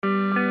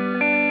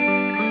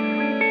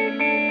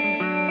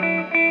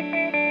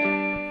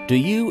Do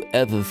you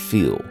ever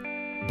feel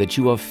that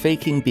you are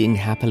faking being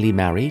happily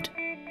married?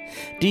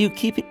 Do you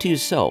keep it to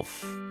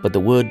yourself, but the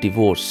word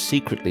divorce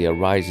secretly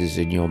arises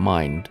in your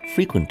mind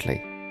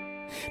frequently?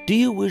 Do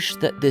you wish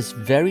that this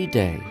very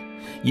day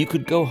you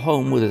could go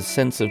home with a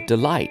sense of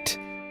delight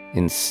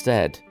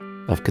instead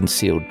of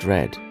concealed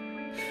dread?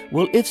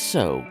 Well, if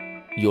so,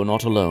 you're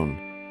not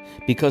alone,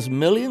 because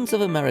millions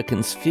of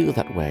Americans feel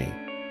that way.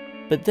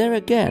 But there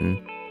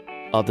again,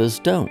 others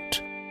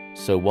don't.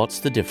 So what's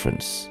the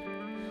difference?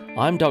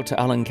 I'm Dr.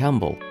 Alan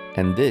Campbell,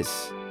 and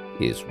this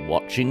is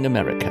Watching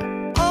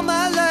America. All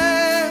my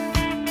life,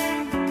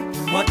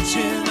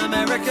 watching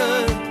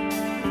America.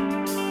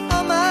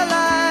 All my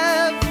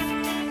life,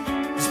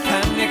 there's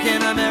panic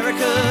in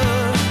America.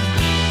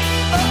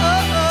 Oh,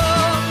 oh,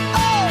 oh,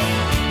 oh,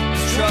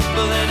 there's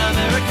trouble in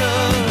America.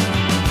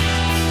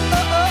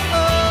 Oh, oh,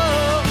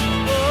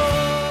 oh, oh.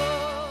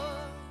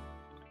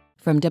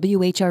 From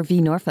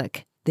WHRV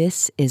Norfolk,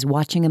 this is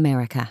Watching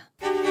America.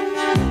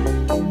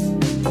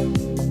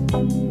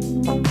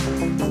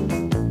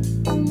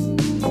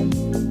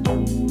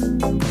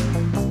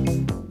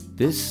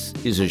 This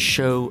is a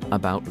show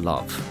about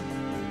love.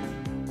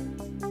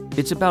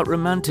 It's about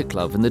romantic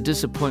love and the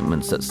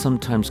disappointments that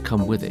sometimes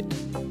come with it.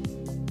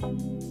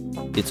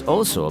 It's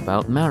also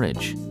about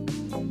marriage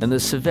and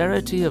the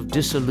severity of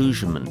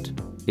disillusionment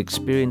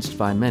experienced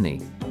by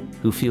many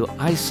who feel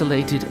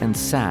isolated and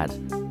sad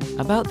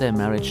about their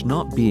marriage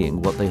not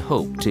being what they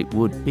hoped it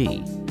would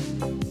be.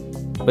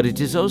 But it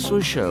is also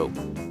a show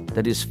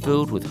that is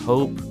filled with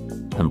hope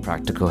and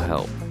practical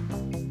help.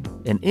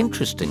 And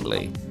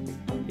interestingly,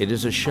 it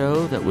is a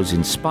show that was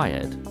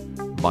inspired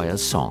by a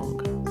song.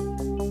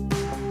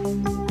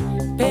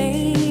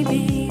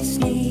 Baby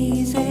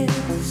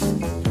sneezes,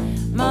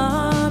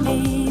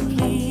 mommy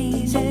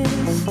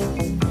pleases,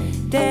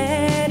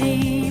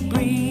 daddy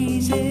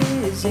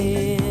breezes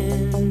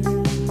in.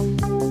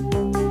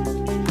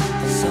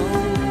 So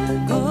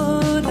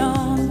good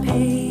on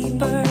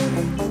paper,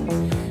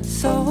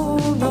 so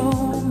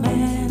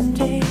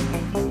romantic,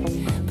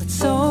 but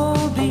so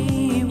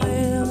bewildering.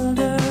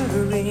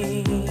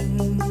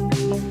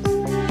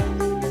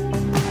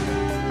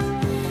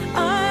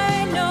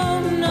 I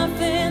know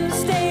nothing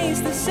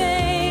stays the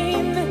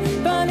same,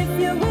 but if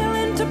you're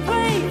willing to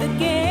play the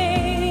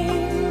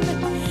game,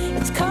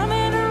 it's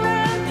coming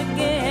around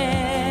again.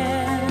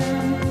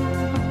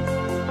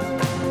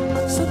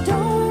 So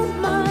don't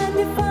mind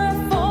if I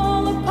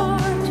fall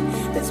apart.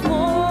 There's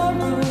more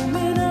room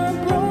in a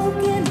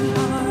broken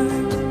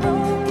heart.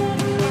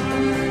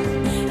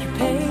 You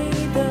pay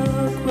the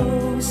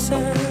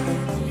grocer,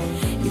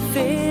 you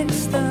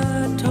fix the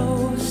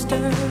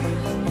toaster,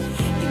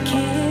 you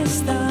kiss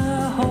the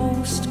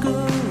host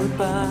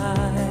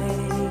goodbye,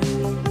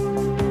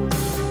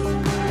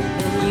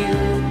 and you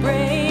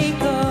break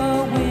a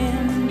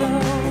window,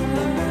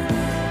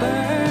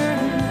 burn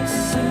the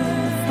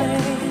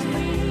souffle,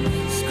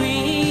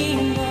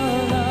 scream a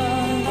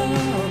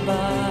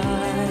lullaby.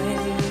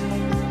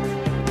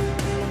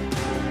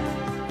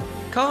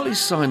 Carly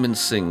Simon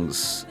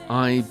sings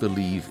I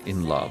Believe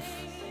in Love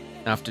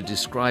after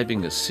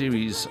describing a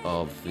series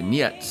of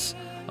vignettes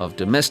of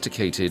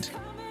domesticated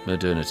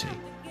modernity.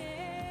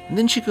 And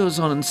then she goes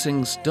on and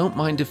sings Don't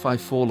Mind If I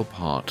Fall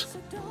Apart,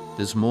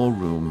 There's More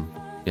Room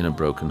in a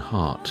Broken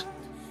Heart.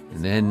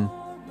 And then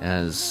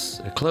as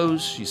a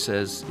close she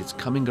says it's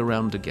coming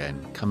around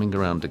again,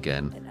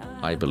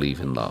 I believe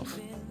in love.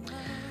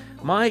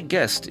 My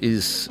guest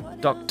is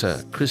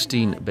Dr.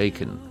 Christine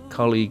Bacon,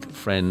 colleague,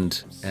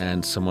 friend,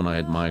 and someone I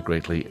admire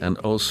greatly, and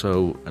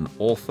also an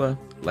author,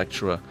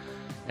 lecturer,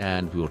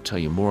 and we will tell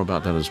you more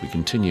about that as we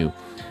continue.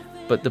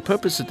 But the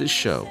purpose of this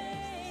show,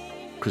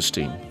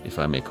 Christine, if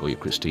I may call you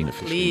Christine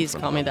officially. Please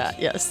call me that,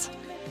 yes.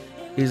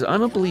 Is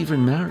I'm a believer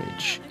in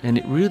marriage, and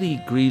it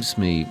really grieves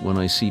me when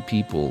I see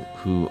people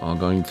who are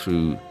going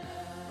through,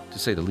 to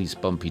say the least,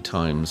 bumpy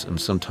times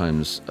and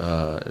sometimes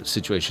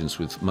situations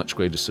with much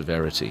greater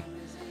severity,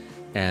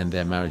 and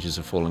their marriages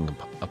are falling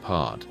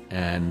apart.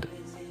 And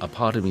a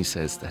part of me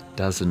says that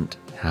doesn't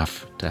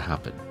have to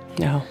happen.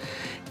 No.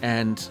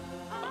 And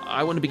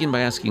I want to begin by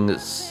asking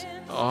this.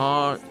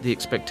 Are the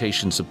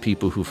expectations of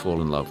people who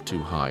fall in love too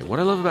high? What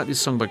I love about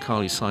this song by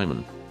Carly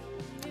Simon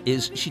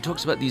is she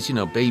talks about these,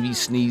 baby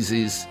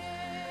sneezes,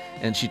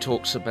 and she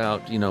talks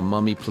about,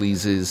 mummy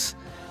pleases,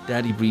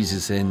 daddy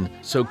breezes in,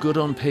 so good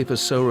on paper,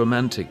 so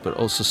romantic, but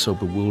also so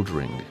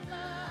bewildering.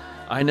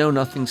 I know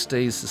nothing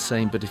stays the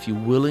same, but if you're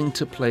willing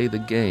to play the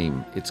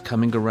game, it's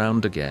coming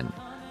around again.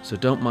 So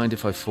don't mind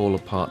if I fall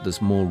apart,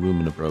 there's more room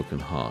in a broken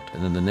heart.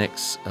 And then the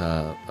next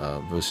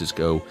verses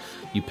go,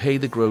 you pay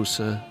the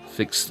grocer,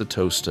 fix the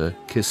toaster,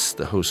 kiss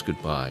the host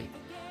goodbye.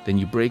 Then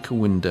you break a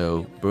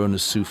window, burn a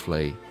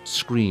souffle,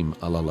 scream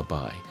a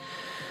lullaby.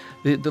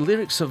 The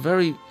lyrics are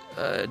very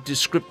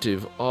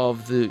descriptive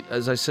of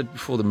as I said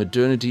before, the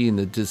modernity and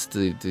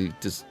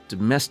the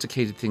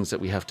domesticated things that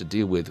we have to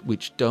deal with,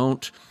 which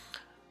don't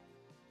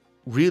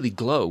really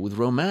glow with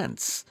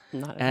romance.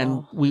 Not at and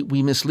all.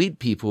 we mislead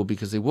people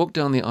because they walk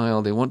down the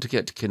aisle, they want to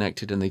get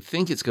connected, and they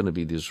think it's going to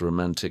be these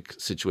romantic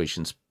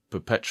situations.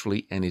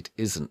 perpetually, and it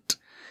isn't.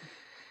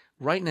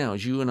 Right now,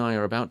 as you and I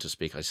are about to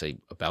speak, I say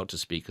about to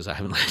speak because I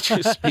haven't let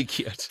you speak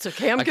yet. It's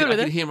okay, I'm good with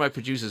I it. can hear my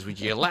producers, would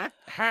you let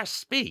her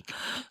speak?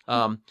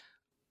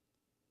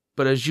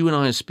 But as you and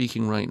I are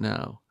speaking right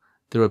now,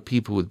 there are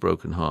people with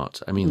broken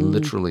hearts. I mean,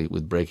 literally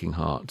with breaking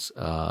hearts.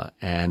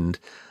 And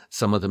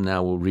some of them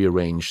now will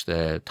rearrange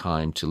their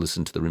time to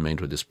listen to the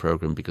remainder of this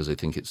program because they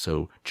think it's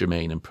so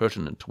germane and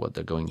pertinent to what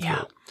they're going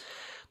through.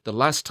 The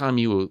last time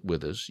you were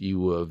with us, you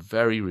were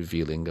very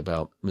revealing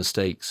about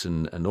mistakes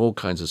and all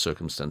kinds of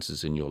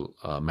circumstances in your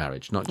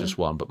marriage, not just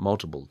one, but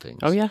multiple things.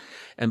 Oh, yeah.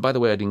 And by the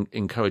way, I'd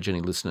encourage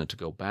any listener to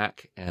go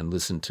back and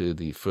listen to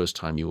the first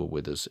time you were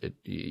with us.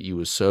 You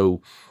were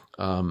so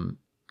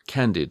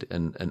candid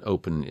and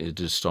open, it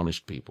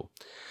astonished people.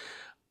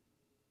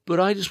 But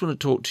I just want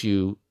to talk to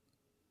you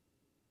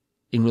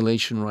in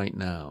relation right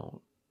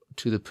now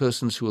to the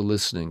persons who are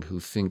listening who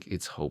think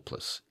it's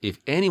hopeless. If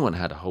anyone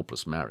had a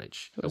hopeless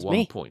marriage at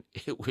one point,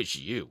 it was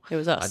you. It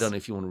was us. I don't know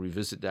if you want to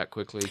revisit that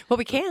quickly. Well,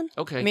 we can.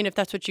 Okay. I mean, if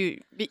that's what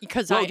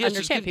because I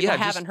understand people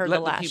haven't heard the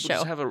last show.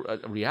 Just have a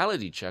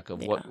reality check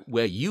of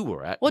where you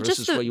were at versus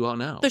just where you are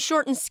now. The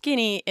short and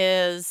skinny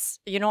is,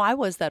 I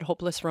was that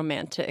hopeless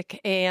romantic,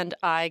 and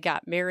I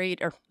got married,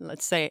 or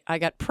let's say I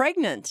got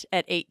pregnant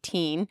at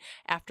 18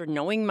 after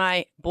knowing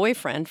my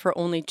boyfriend for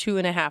only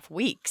 2.5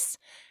 weeks.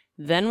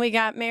 Then we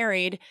got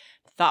married,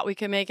 thought we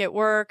could make it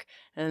work,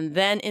 and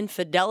then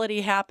infidelity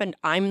happened.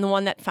 I'm the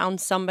one that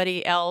found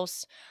somebody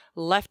else,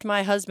 left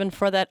my husband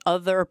for that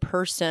other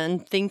person,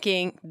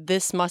 thinking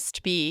this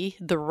must be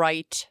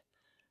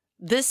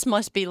this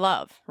must be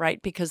love, right?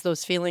 Because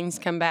those feelings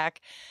come back.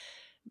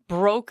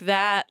 Broke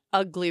that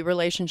ugly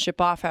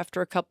relationship off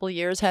after a couple of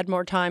years, had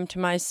more time to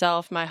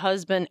myself. My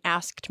husband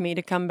asked me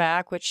to come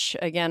back, which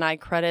again, I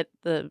credit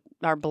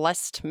our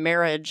blessed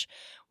marriage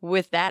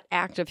with that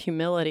act of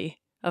humility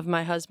of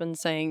my husband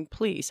saying,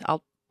 please,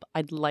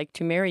 I'd like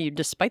to marry you,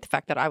 despite the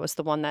fact that I was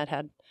the one that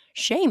had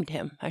shamed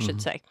him, I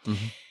should say.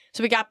 Mm-hmm.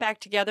 So we got back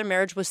together.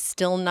 Marriage was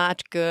still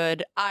not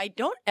good.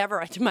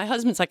 My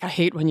husband's like, I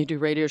hate when you do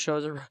radio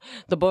shows or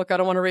the book. I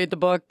don't want to read the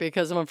book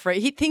because I'm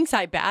afraid. He thinks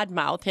I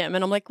badmouth him.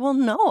 And I'm like, well,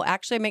 no,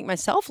 actually I make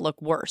myself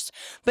look worse.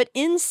 But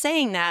in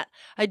saying that,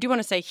 I do want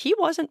to say he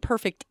wasn't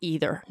perfect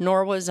either,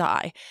 nor was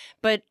I.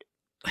 But,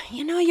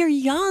 you're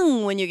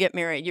young when you get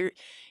married.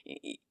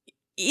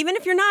 Even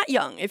if you're not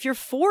young, if you're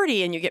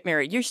 40 and you get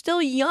married, you're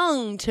still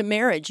young to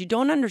marriage. You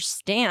don't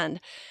understand.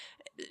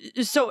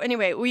 So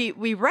anyway,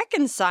 we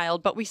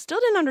reconciled, but we still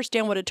didn't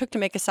understand what it took to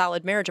make a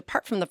solid marriage,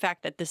 apart from the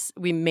fact that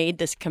we made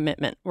this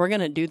commitment. We're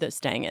going to do this,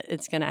 dang it.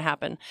 It's going to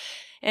happen.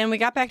 And we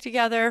got back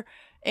together,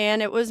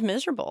 and it was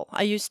miserable.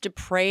 I used to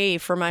pray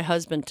for my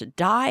husband to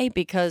die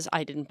because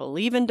I didn't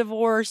believe in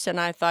divorce. And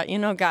I thought,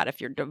 God, if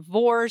you're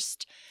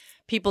divorced,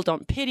 people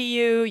don't pity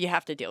you. You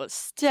have to deal with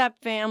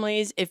step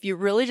families. If you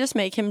really just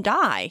make him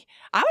die.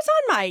 I was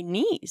on my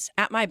knees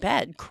at my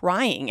bed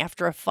crying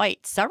after a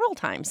fight several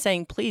times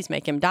saying, please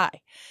make him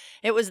die.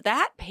 It was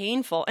that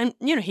painful. And,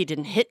 he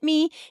didn't hit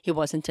me. He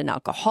wasn't an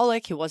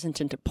alcoholic. He wasn't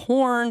into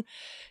porn.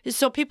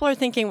 So people are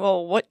thinking,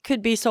 well, what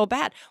could be so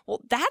bad? Well,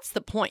 that's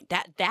the point.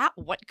 That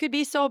what could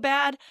be so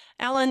bad,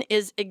 Ellen,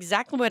 is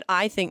exactly what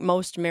I think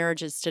most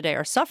marriages today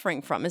are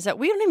suffering from, is that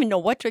we don't even know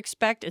what to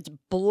expect. It's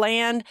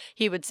bland.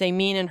 He would say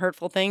mean and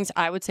hurtful things.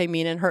 I would say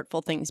mean and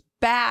hurtful things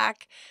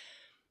back.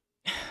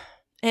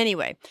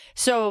 Anyway,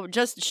 so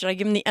should I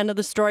give him the end of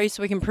the story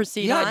so we can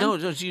proceed on? No,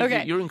 you're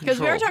in control. Because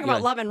we were talking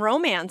about love and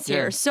romance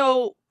here.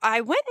 So I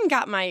went and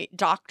got my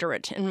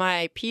doctorate, and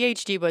my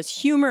PhD was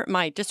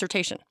my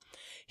dissertation,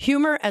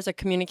 humor as a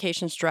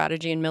communication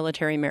strategy in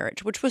military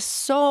marriage, which was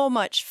so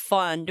much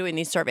fun doing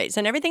these surveys.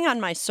 And everything on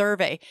my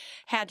survey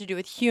had to do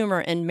with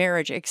humor in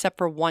marriage, except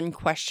for one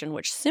question,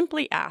 which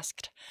simply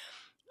asked,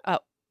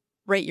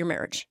 rate your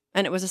marriage.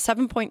 And it was a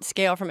 7-point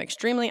scale from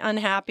extremely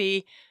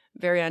unhappy,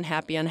 very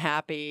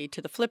unhappy,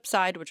 to the flip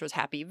side, which was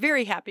happy,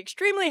 very happy,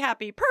 extremely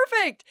happy,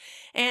 perfect.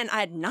 And I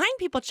had 9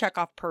 people check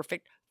off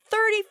perfect.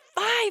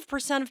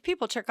 35% of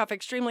people check off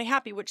extremely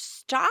happy, which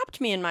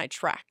stopped me in my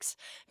tracks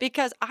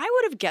because I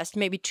would have guessed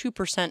maybe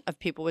 2% of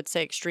people would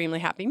say extremely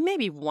happy,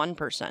 maybe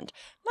 1%.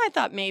 I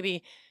thought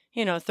maybe,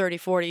 30,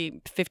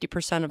 40,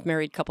 50% of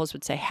married couples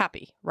would say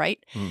happy,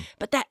 right?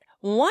 But that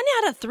 1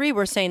 out of 3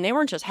 were saying they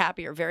weren't just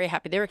happy or very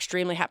happy. They were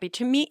extremely happy.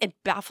 To me, it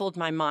baffled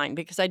my mind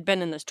because I'd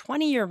been in this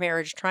 20-year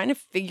marriage trying to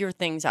figure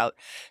things out.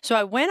 So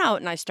I went out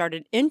and I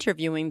started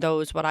interviewing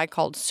those, what I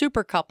called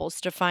super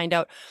couples, to find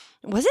out,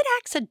 was it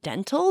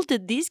accidental?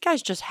 Did these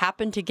guys just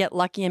happen to get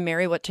lucky and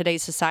marry what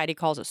today's society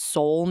calls a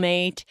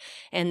soulmate?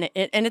 And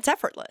it's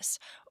effortless.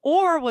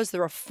 Or was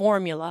there a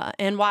formula?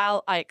 And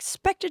while I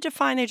expected to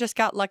find they just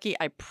got lucky,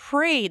 I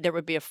prayed there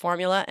would be a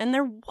formula, and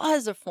there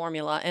was a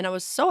formula. And I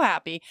was so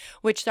happy,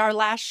 which our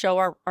last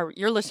show,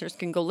 your listeners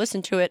can go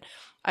listen to it.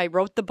 I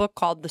wrote the book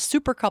called The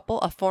Super Couple,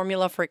 A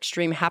Formula for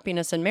Extreme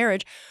Happiness in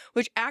Marriage,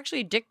 which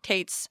actually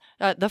dictates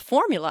the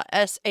formula,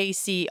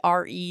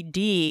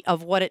 SACRED,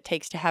 of what it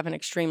takes to have an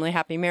extremely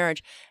happy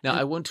marriage. Now,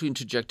 I want to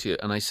interject here,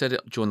 and I said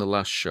it during the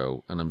last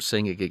show, and I'm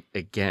saying it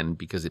again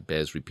because it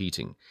bears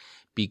repeating.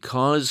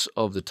 Because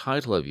of the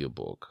title of your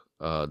book,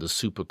 The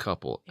Super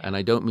Couple, and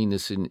I don't mean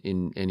this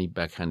in any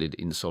backhanded,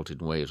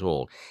 insulted way at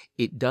all,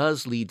 it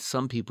does lead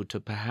some people to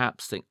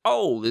perhaps think,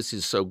 oh, this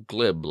is so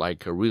glib,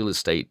 like a real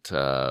estate,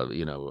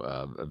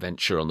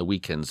 venture on the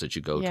weekends that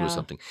you go to or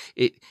something.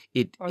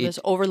 Or this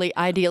overly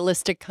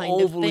idealistic kind of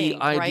thing, overly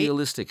right?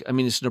 idealistic. I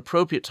mean, it's an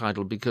appropriate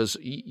title because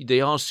they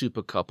are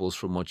super couples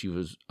from what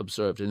you've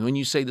observed. And when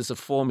you say there's a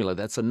formula,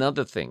 that's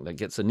another thing that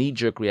gets a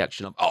knee-jerk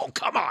reaction of, oh,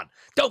 come on,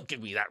 don't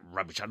give me that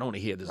rubbish. I don't want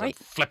to hear there's a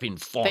flipping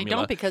formula. They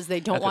don't, because they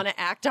don't want to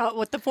act out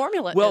what the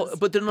formula Well, is.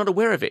 but they're not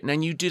aware of it.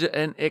 And you did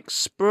an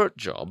expert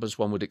job, as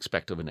one would expect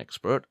of an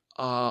expert,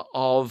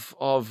 of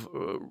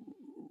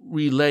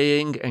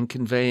relaying and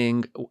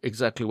conveying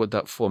exactly what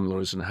that formula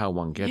is and how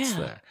one gets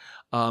there.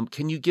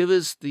 Can you give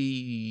us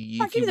the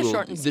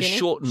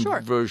shortened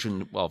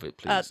version of it,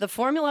 please? The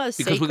formula is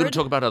because sacred. we're going to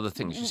talk about other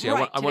things. You see,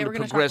 Right. I want Today to we're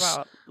gonna progress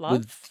talk about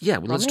love,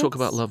 let's talk romance.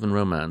 about love and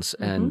romance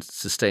and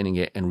sustaining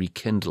it and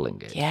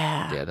rekindling it.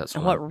 Yeah, that's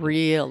and what what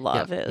real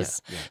love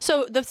is. Yeah.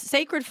 So the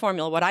sacred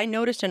formula, what I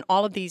noticed in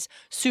all of these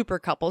super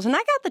couples, and I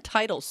got the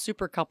title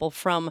super couple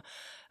from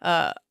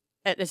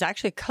it is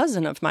actually a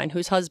cousin of mine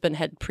whose husband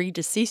had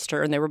predeceased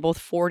her, and they were both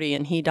 40,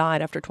 and he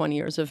died after 20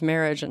 years of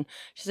marriage. And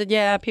she said,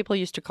 yeah, people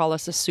used to call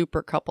us a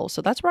super couple.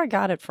 So that's where I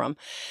got it from.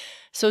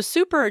 So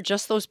super are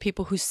just those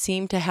people who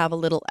seem to have a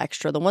little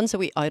extra, the ones that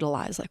we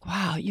idolize, like,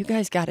 wow, you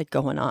guys got it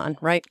going on,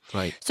 right?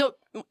 Right. So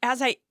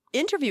as I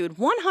interviewed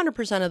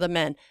 100% of the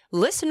men,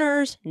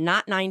 listeners,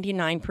 not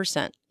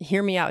 99%.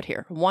 Hear me out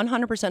here.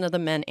 100% of the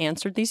men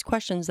answered these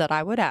questions that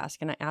I would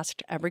ask, and I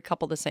asked every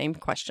couple the same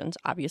questions.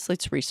 Obviously,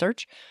 it's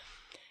research.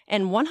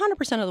 And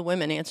 100% of the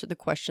women answered the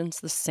questions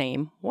the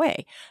same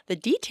way. The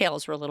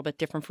details were a little bit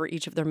different for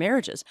each of their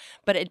marriages,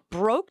 but it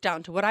broke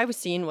down to what I was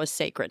seeing was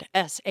sacred,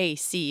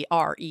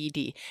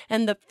 SACRED.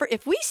 And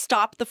if we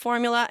stopped the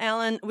formula,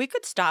 Alan, we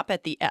could stop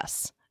at the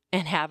S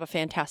and have a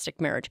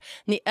fantastic marriage.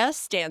 And the S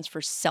stands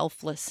for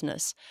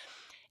selflessness.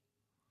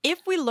 If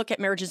we look at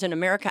marriages in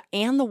America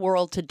and the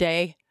world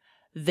today,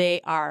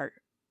 they are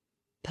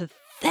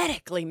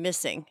pathetically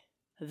missing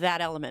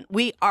that element.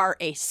 We are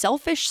a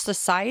selfish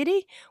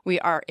society. We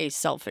are a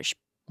selfish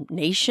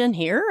nation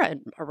here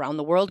and around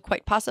the world,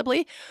 quite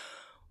possibly.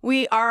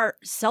 We are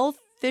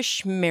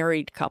selfish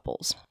married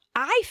couples.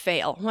 I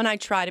fail when I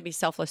try to be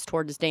selfless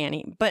towards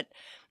Danny. But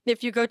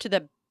if you go to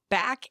the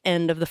back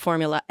end of the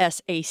formula,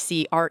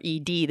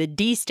 SACRED, the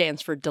D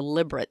stands for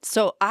deliberate.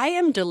 So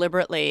I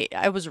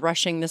was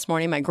rushing this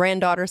morning. My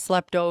granddaughter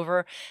slept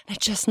over. I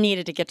just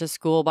needed to get to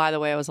school. By the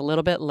way, I was a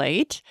little bit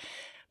late.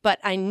 But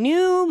I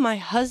knew my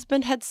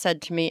husband had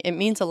said to me, it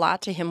means a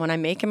lot to him when I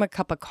make him a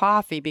cup of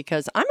coffee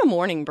because I'm a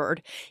morning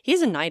bird.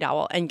 He's a night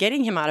owl, and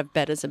getting him out of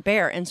bed is a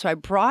bear. And so I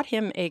brought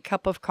him a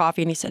cup of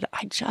coffee, and he said,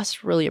 I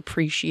just really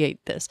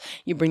appreciate this.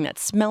 You bring that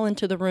smell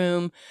into the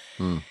room.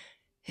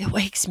 It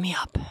wakes me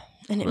up,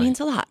 and it means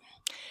a lot.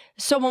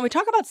 So when we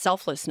talk about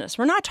selflessness,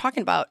 we're not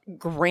talking about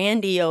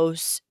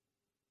grandiose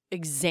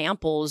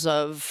examples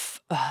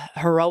of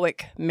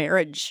heroic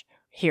marriage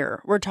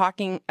here. We're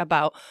talking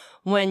about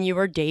when you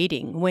were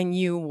dating, when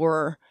you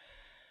were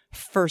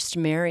first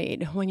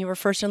married, when you were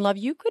first in love,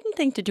 you couldn't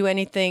think to do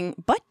anything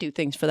but do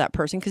things for that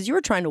person because you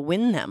were trying to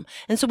win them.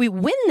 And so we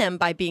win them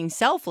by being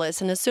selfless.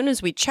 And as soon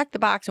as we check the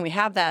box and we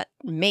have that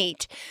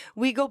mate,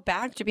 we go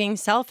back to being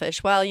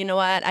selfish. Well, you know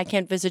what? I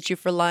can't visit you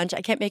for lunch.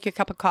 I can't make you a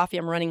cup of coffee.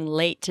 I'm running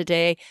late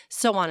today,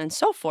 so on and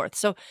so forth.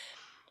 So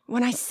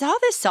when I saw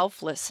this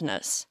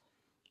selflessness,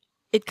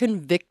 it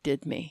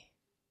convicted me.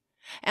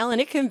 Alan,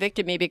 it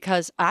convicted me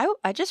because I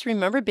just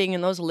remember being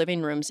in those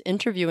living rooms,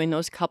 interviewing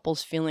those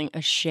couples, feeling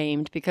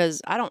ashamed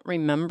because I don't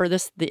remember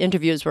this. The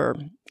interviews were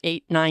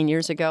 8-9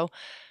 years ago,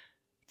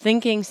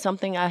 thinking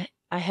something I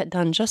had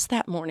done just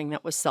that morning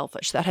that was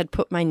selfish, that had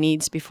put my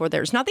needs before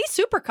theirs. Now, these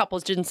super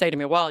couples didn't say to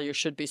me, well, you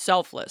should be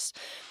selfless.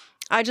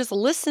 I just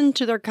listened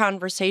to their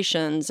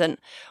conversations. And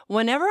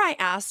whenever I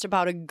asked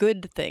about a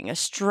good thing, a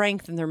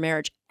strength in their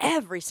marriage,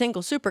 every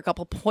single super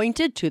couple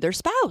pointed to their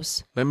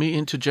spouse. Let me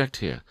interject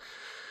here.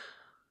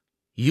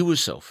 You were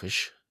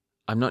selfish.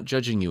 I'm not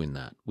judging you in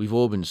that. We've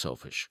all been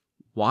selfish.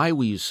 Why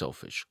were you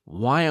selfish?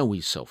 Why are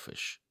we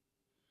selfish?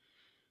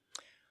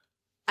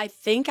 I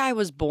think I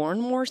was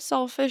born more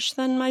selfish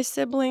than my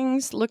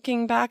siblings.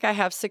 Looking back, I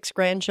have 6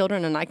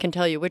 grandchildren, and I can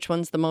tell you which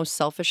one's the most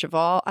selfish of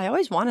all. I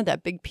always wanted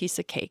that big piece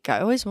of cake.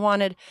 I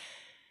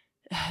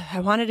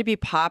wanted to be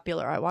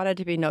popular. I wanted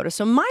to be noticed.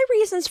 So my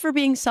reasons for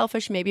being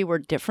selfish maybe were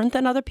different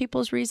than other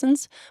people's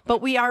reasons,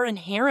 but we are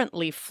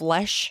inherently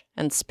flesh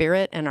and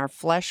spirit, and our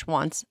flesh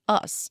wants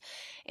us.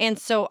 And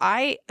so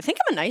I think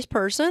I'm a nice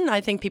person.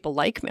 I think people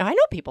like me. I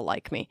know people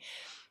like me.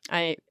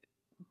 But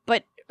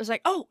it was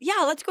like, oh,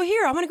 yeah, let's go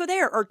here. I want to go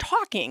there. Or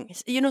talking,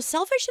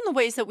 selfish in the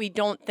ways that we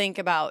don't think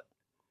about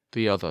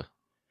the other.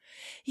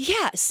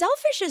 Yeah,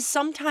 selfish is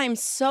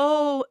sometimes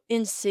so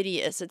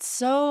insidious. It's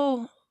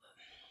so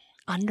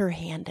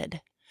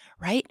underhanded,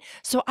 right?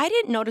 So I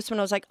didn't notice when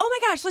I was like, oh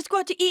my gosh, let's go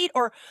out to eat,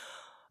 or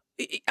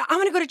I'm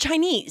going to go to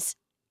Chinese.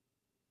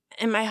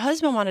 And my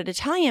husband wanted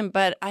Italian,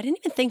 but I didn't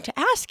even think to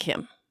ask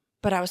him.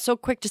 But I was so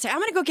quick to say, I'm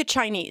going to go get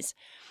Chinese.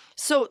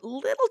 So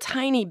little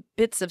tiny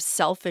bits of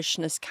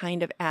selfishness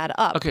kind of add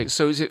up. Okay,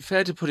 so is it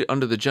fair to put it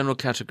under the general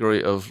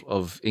category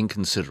of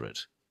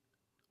inconsiderate?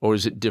 Or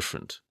is it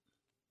different?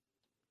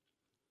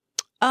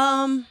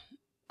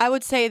 I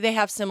would say they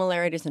have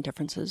similarities and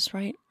differences,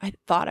 right? I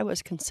thought I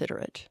was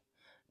considerate,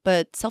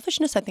 but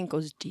selfishness, I think,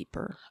 goes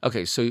deeper.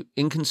 Okay, so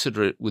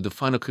inconsiderate with the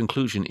final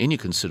conclusion in your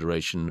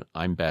consideration,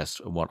 I'm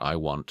best and what I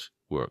want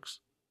works.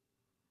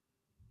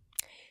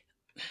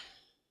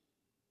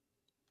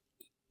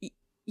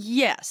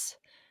 Yes,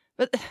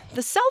 but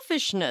the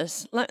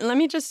selfishness, let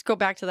me just go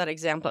back to that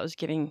example I was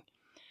giving.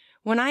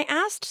 When I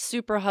asked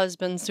super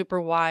husbands, super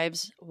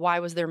wives, why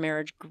was their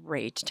marriage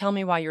great? Tell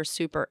me why you're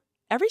super.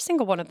 Every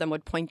single one of them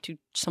would point to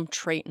some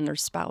trait in their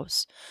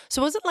spouse.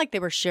 So it wasn't like they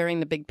were sharing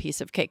the big piece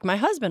of cake. My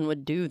husband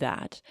would do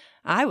that.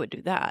 I would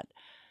do that.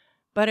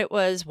 But it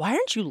was, why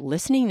aren't you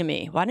listening to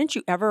me? Why didn't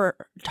you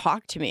ever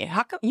talk to me?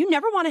 How come you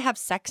never want to have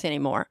sex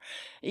anymore?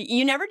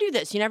 You never do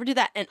this. You never do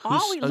that. And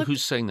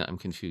Who's saying that? I'm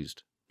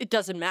confused. It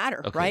doesn't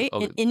matter, Okay, right?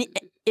 okay.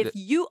 If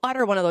you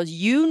utter one of those,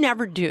 you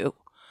never do.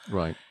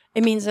 Right.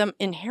 It means I'm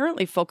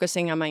inherently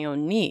focusing on my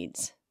own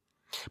needs.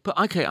 But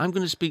okay, I'm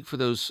going to speak for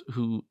those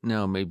who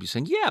now may be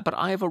saying, yeah, but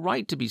I have a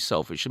right to be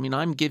selfish. I mean,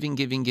 I'm giving,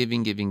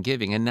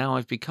 and now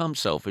I've become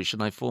selfish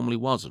and I formerly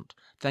wasn't.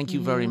 Thank you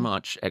very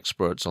much,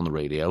 experts on the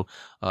radio,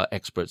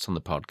 experts on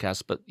the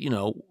podcast, but,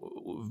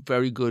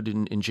 very good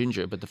in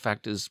ginger. But the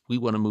fact is, we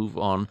want to move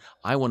on.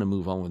 I want to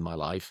move on with my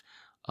life.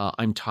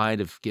 I'm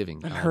tired of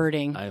giving. I'm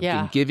hurting. I've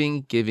yeah.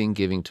 been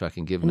giving till I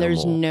can give And no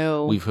there's more.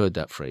 no. We've heard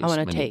that phrase. I want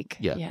to many- take.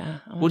 Yeah.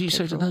 I wanna What do you take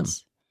say to for them?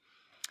 once.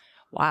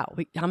 Wow.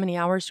 How many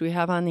hours do we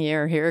have on the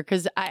air here?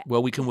 Because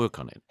Well, we can work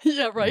on it.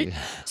 Yeah, right.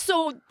 Yeah.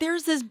 So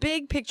there's this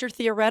big picture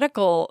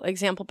theoretical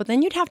example, but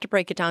then you'd have to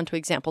break it down to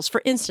examples.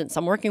 For instance,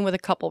 I'm working with a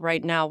couple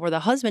right now where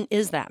the husband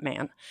is that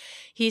man.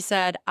 He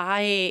said,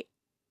 I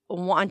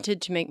wanted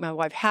to make my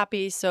wife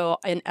happy, so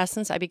in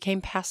essence, I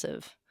became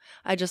passive.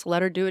 I just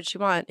let her do what she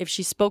wanted. If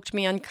she spoke to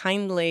me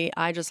unkindly,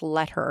 I just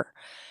let her.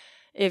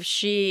 If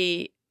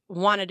she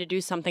wanted to do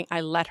something,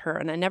 I let her,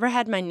 and I never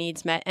had my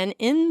needs met. And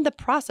in the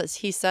process,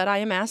 he said, I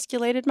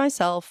emasculated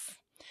myself.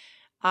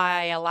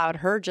 I allowed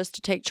her just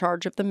to take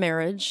charge of the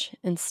marriage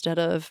instead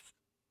of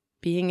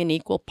being an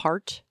equal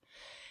part.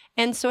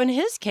 And so in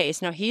his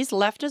case, now he's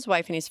left his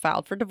wife and he's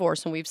filed for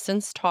divorce, and we've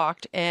since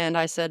talked, and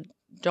I said,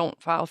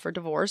 don't file for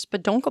divorce,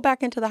 but don't go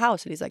back into the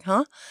house. And he's like,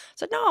 huh? I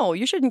said, no,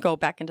 you shouldn't go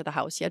back into the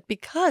house yet,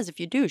 because if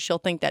you do, she'll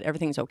think that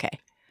everything's okay.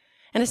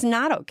 And it's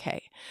not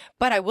okay.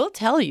 But I will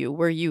tell you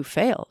where you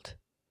failed.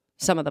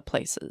 Some of the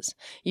places.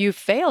 You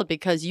failed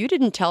because you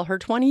didn't tell her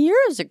 20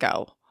 years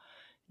ago.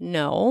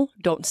 No,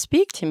 don't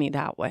speak to me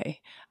that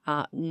way.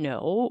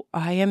 No,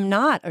 I am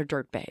not a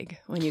dirtbag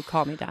when you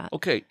call me that.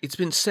 Okay, it's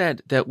been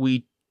said that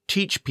we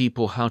teach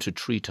people how to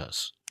treat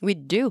us. We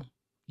do.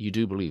 You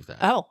do believe that?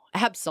 Oh,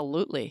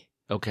 absolutely.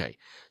 Okay,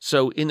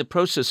 so in the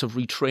process of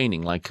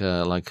retraining,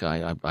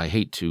 I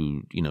hate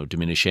to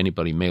diminish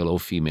anybody, male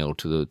or female,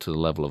 to the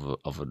level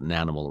of an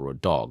animal or a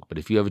dog. But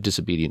if you have a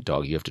disobedient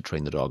dog, you have to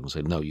train the dog and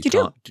say, no, you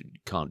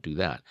can't do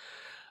that.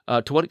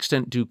 To what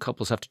extent do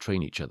couples have to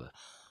train each other?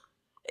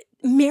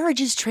 Marriage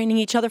is training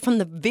each other from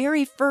the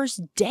very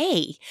first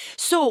day.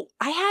 So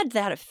I had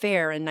that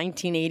affair in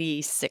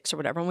 1986 or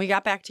whatever, and we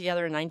got back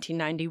together in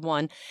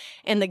 1991.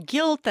 And the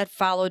guilt that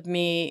followed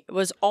me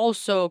was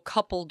also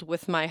coupled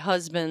with my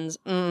husband's,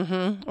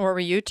 where were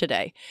you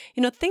today?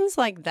 Things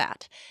like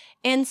that.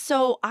 And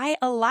so I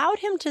allowed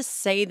him to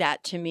say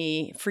that to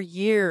me for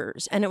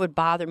years, and it would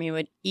bother me, it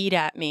would eat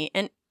at me.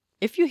 And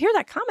if you hear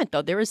that comment,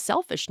 though, there is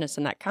selfishness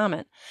in that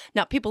comment.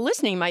 Now, people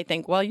listening might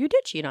think, well, you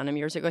did cheat on him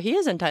years ago. He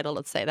is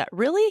entitled to say that.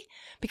 Really?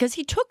 Because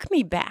he took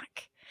me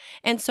back.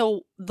 And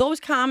so those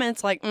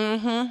comments like,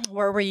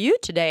 where were you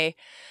today,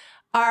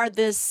 are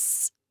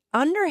this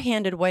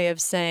underhanded way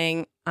of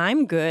saying,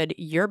 I'm good,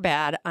 you're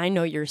bad, I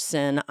know your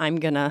sin, I'm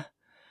going to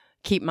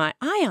keep my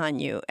eye on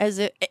you.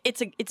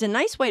 It's a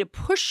nice way to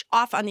push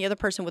off on the other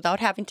person without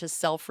having to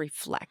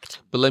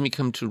self-reflect. But let me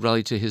come to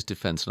rally to his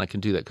defense, and I can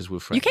do that because we're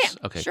friends. You can,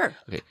 okay. Sure.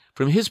 Okay.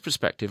 From his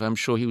perspective, I'm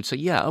sure he would say,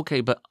 yeah,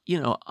 okay, but,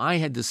 I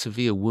had the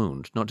severe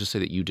wound. Not to say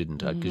that you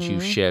didn't, because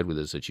you shared with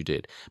us that you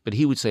did. But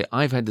he would say,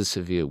 I've had the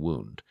severe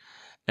wound,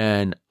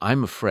 and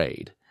I'm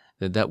afraid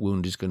that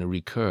wound is going to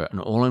recur. And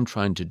all I'm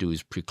trying to do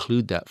is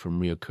preclude that from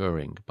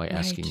reoccurring by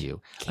asking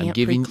you. Can't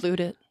preclude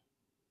it.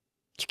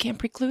 You can't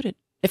preclude it.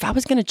 If I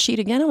was going to cheat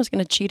again, I was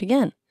going to cheat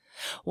again.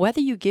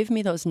 Whether you give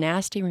me those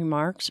nasty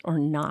remarks or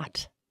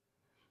not,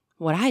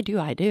 what I do,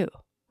 I do.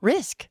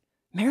 Risk.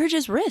 Marriage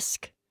is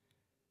risk.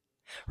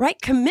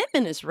 Right?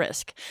 Commitment is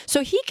risk.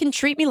 So he can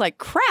treat me like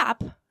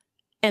crap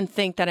and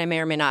think that I may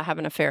or may not have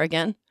an affair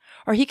again.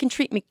 Or he can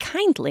treat me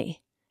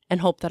kindly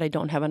and hope that I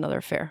don't have another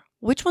affair.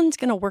 Which one's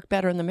going to work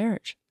better in the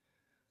marriage?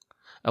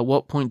 At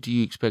what point do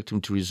you expect him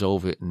to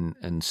resolve it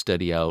and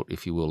steady out,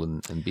 if you will,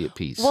 and be at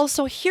peace? Well,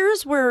 so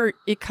here's where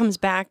it comes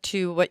back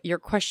to what your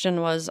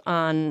question was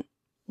on.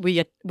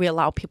 We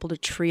allow people to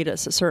treat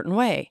us a certain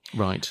way.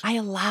 Right. I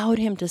allowed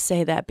him to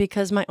say that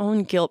because my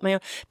own guilt,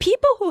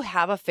 people who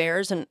have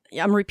affairs, and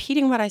I'm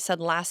repeating what I said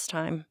last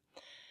time.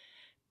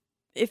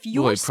 If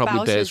your it probably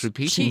spouse bears is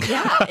repeating.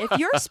 if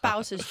your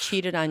spouse has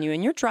cheated on you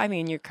and you're driving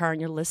in your car and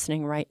you're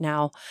listening right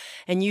now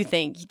and you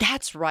think,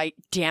 that's right,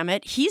 damn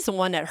it, he's the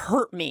one that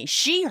hurt me.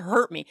 She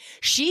hurt me.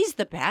 She's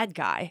the bad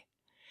guy.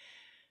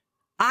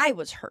 I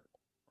was hurt.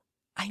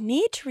 I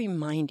need to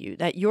remind you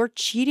that your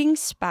cheating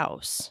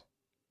spouse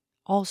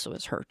also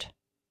is hurt,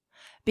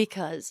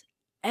 because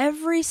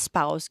every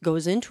spouse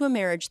goes into a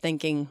marriage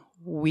thinking,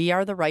 we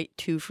are the right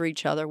two for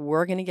each other.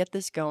 We're going to get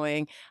this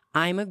going.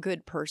 I'm a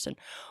good person.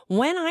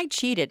 When I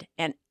cheated,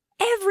 and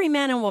every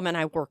man and woman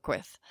I work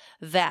with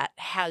that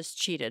has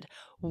cheated,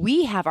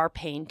 we have our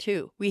pain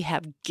too. We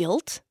have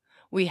guilt.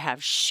 We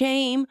have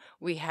shame.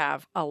 We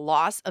have a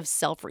loss of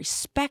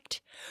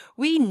self-respect.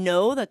 We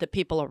know that the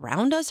people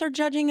around us are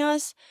judging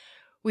us.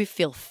 We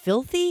feel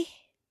filthy.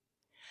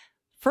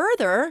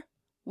 Further,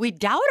 we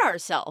doubt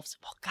ourselves.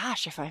 Well,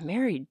 gosh, if I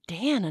married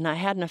Dan and I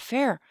had an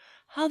affair,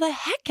 how the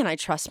heck can I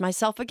trust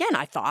myself again?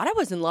 I thought I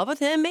was in love with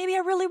him. Maybe I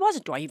really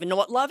wasn't. Do I even know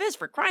what love is,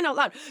 for crying out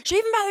loud? Should I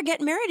even bother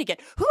getting married again?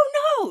 Who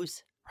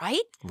knows? Right?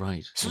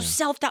 Right. So yeah.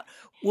 self-doubt.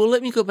 Well,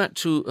 let me go back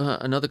to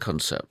another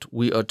concept.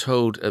 We are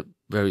told at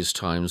various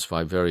times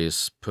by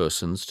various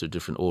persons to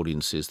different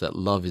audiences that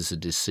love is a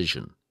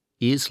decision.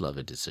 Is love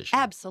a decision?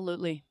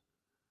 Absolutely.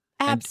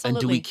 And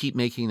Absolutely. do we keep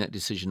making that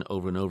decision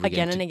over and over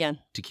again and again?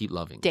 to keep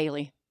loving?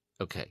 Daily.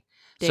 Okay.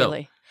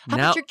 Daily. So, How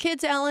now, about your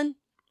kids, Ellen?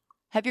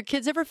 Have your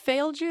kids ever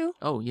failed you?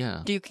 Oh,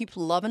 yeah. Do you keep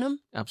loving them?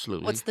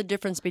 Absolutely. What's the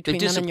difference They've between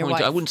them and your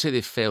disappointed. wife? I wouldn't say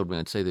they've failed me.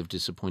 I'd say they've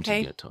disappointed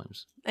Okay. me at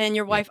times. And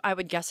your wife, I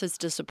would guess, has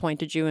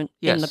disappointed you in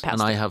Yes, the past.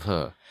 and I have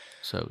her.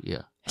 So, yeah.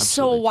 So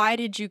Absolutely. why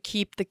did you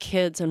keep the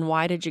kids and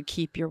why did you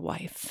keep your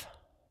wife?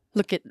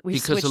 Look at we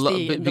switched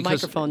the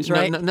microphones, no,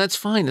 right? No, that's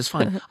fine. That's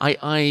fine.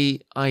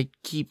 I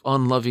keep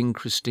on loving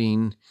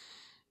Christine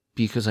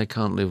because I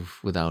can't live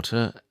without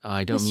her.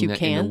 I don't Yes, mean you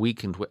that in a can.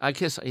 weakened way. I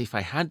guess if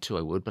I had to,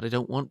 I would, but I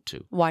don't want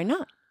to. Why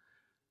not?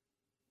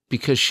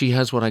 Because she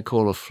has what I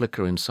call a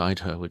flicker inside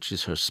her, which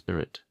is her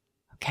spirit.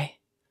 Okay.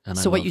 And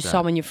I So what love you that.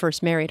 saw when you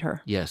first married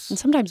her. Yes. And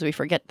sometimes we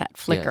forget that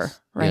flicker, Yes.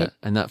 right? Yeah.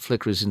 And that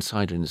flicker is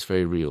inside her and it's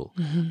very real.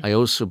 Mm-hmm. I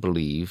also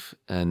believe,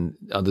 and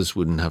others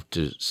wouldn't have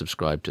to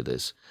subscribe to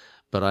this,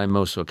 but I'm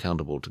also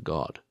accountable to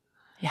God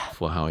Yeah.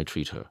 for how I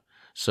treat her.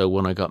 So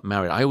when I got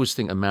married, I always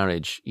think a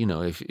marriage,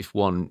 if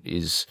one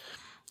is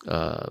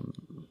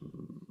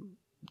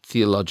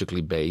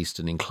theologically based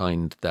and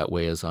inclined that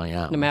way as I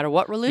am. No matter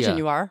what religion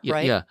you are,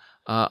 right? Yeah.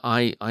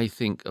 I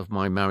think of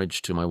my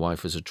marriage to my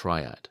wife as a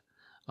triad.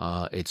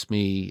 It's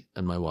me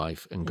and my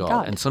wife and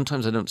God. And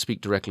sometimes I don't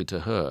speak directly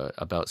to her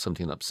about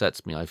something that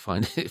upsets me. I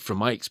find it from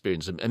my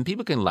experience, and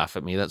people can laugh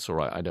at me. That's all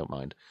right. I don't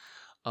mind.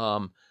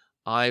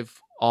 I've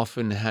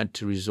often had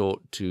to resort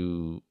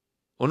to,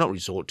 or not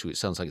resort to, it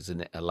sounds like it's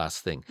a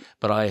last thing,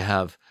 but I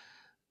have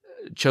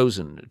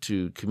chosen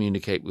to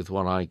communicate with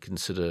what I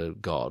consider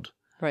God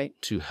Right.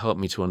 to help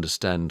me to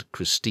understand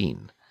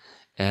Christine.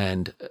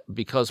 And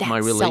because That's my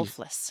relationship...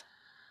 selfless.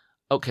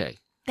 Okay.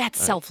 That's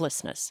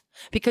selflessness.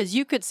 Because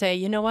you could say,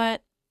 you know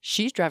what?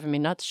 She's driving me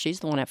nuts. She's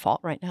the one at fault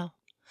right now.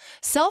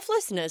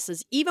 Selflessness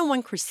is even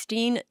when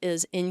Christine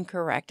is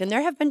incorrect. And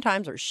there have been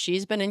times where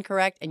she's been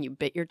incorrect and you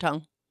bit your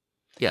tongue.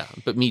 Yeah,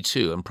 but me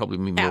too, and probably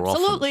me more often.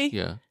 Absolutely.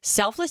 Yeah,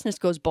 Selflessness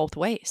goes both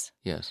ways.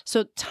 yes.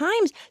 So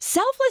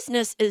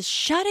selflessness is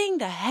shutting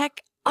the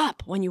heck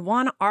up when you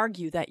want to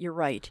argue that you're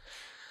right.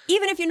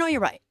 Even if you know you're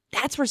right.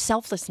 That's where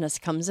selflessness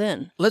comes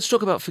in. Let's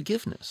talk about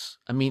forgiveness.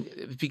 I mean,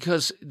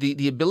 because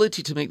the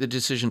ability to make the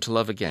decision to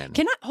love again.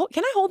 Can I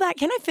hold that?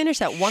 Can I finish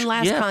that one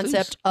last Yeah,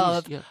 concept please,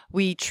 of yeah.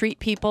 we treat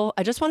people?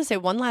 I just want to say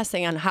one last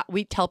thing on how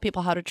we tell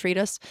people how to treat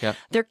us. Yeah.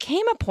 There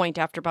came a point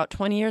after about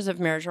 20 years of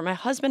marriage where my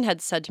husband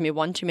had said to me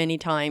one too many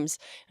times,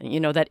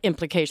 that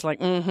implication like,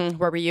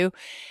 where were you?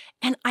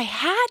 And I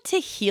had to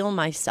heal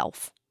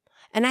myself.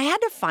 And I had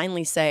to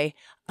finally say,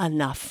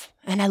 enough.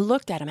 And I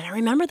looked at him and I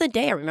remember the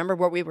day. I remember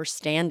where we were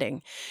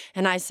standing.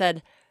 And I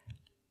said,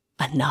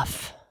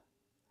 enough.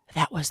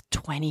 That was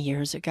 20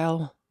 years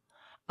ago.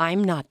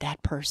 I'm not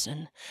that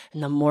person.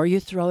 And the more you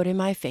throw it in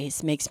my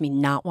face makes me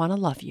not want to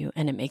love you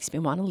and it makes me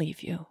want to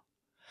leave you.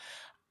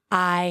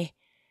 I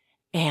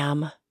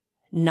am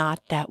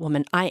not that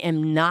woman. I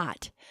am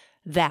not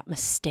that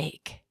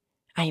mistake.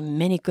 I am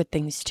many good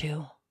things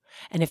too.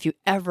 And if you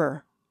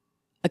ever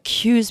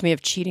accuse me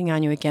of cheating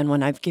on you again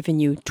when I've given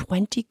you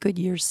 20 good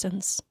years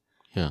since,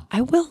 Yeah.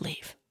 I will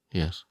leave.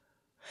 Yes.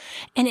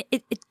 And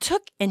it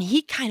took, and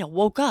he kind of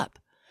woke up.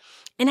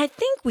 And I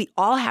think we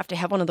all have to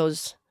have one of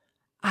those,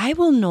 I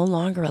will no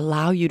longer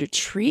allow you to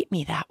treat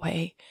me that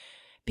way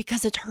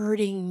because it's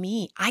hurting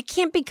me. I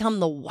can't become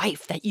the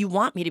wife that you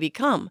want me to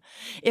become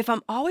if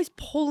I'm always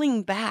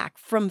pulling back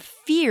from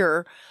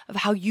fear of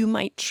how you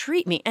might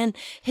treat me. And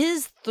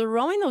his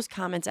throwing those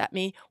comments at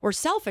me were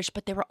selfish,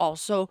 but they were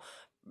also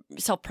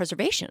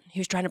self-preservation. He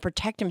was trying to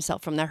protect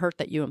himself from the hurt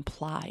that you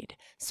implied.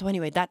 So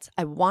anyway,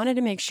 I wanted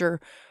to make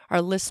sure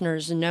our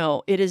listeners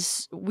know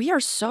we are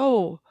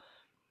so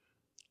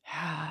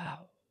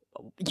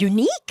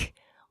unique.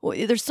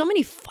 There's so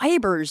many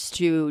fibers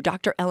to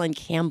Dr. Ellen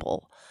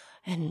Campbell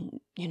and,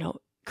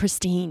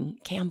 Christine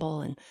Campbell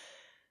and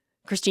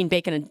Christine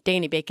Bacon and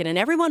Danny Bacon and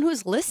everyone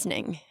who's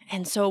listening.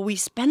 And so we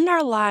spend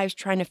our lives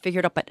trying to figure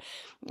it out. But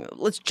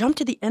let's jump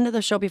to the end of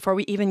the show before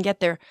we even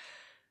get there.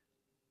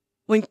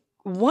 When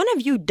one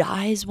of you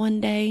dies one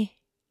day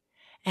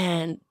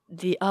and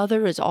the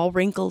other is all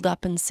wrinkled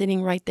up and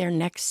sitting right there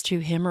next to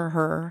him or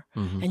her,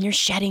 and you're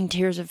shedding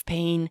tears of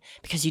pain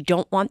because you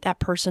don't want that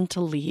person to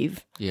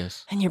leave.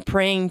 Yes. And you're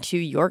praying to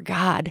your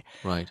God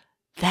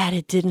that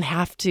it didn't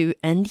have to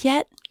end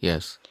yet.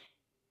 Yes.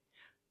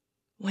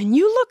 When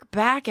you look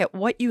back at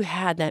what you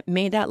had that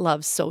made that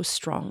love so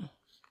strong,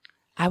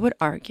 I would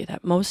argue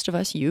that most of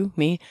us, you,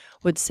 me,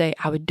 would say,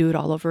 I would do it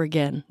all over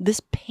again.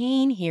 This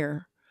pain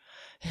here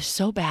is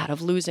so bad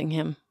of losing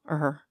him or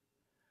her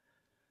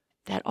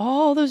that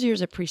all those years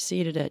that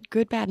preceded it,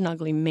 good, bad, and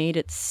ugly, made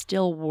it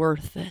still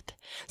worth it.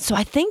 So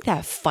I think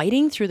that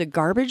fighting through the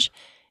garbage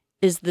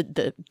is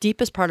the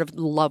deepest part of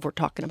the love we're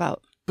talking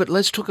about. But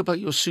let's talk about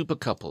your super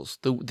couples,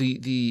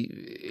 the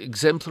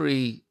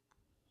exemplary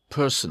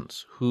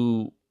persons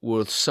who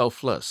were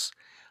selfless.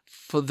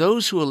 For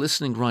those who are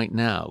listening right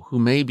now, who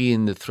may be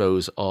in the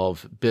throes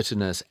of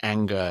bitterness,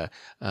 anger,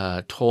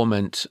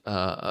 torment,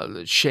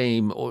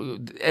 shame, or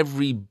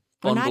every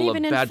bundle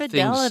of bad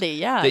things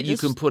that you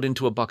can put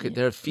into a bucket,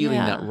 they're feeling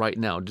that right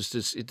now.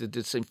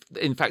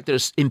 In fact, they're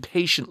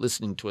impatient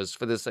listening to us.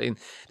 They're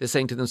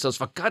saying to themselves,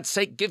 "For God's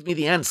sake, give me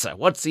the answer.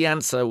 What's the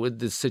answer with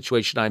this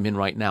situation I'm in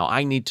right now?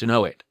 I need to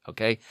know it."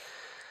 Okay.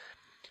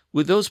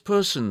 With those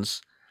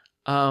persons,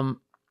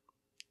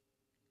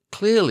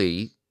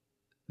 clearly,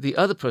 the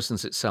other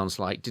persons, it sounds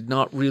like, did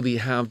not really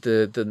have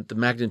the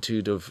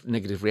magnitude of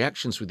negative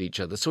reactions with each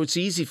other. So it's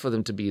easy for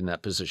them to be in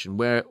that position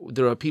where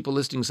there are people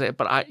listening say,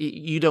 but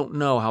you don't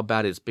know how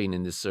bad it's been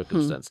in this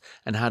circumstance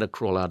and how to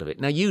crawl out of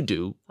it. Now you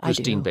do,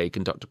 Christine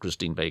Bacon, Dr.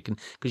 Christine Bacon,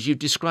 because you've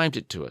described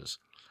it to us.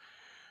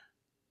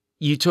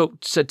 You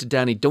said to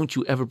Danny, don't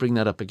you ever bring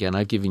that up again.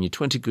 I've given you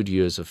 20 good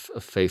years of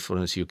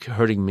faithfulness. You're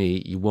hurting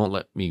me. You won't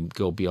let me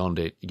go beyond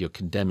it. You're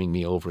condemning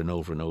me over and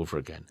over and over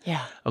again.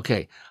 Yeah.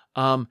 Okay.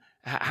 Why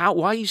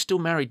are you still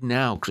married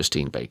now,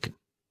 Christine Bacon?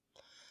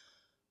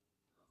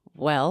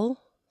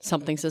 Well,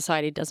 something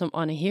society doesn't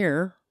want to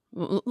hear.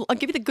 I'll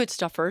give you the good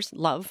stuff first.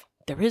 Love.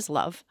 There is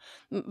love.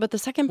 But the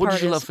second part is... What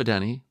is your love for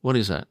Danny? What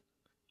is that?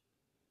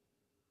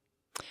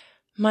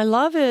 My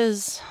love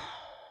is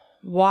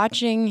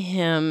watching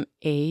him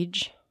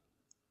age.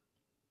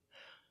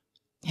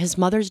 His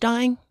mother's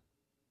dying,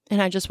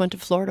 and I just went to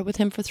Florida with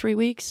him for 3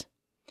 weeks,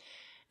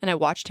 and I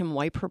watched him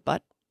wipe her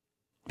butt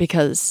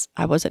because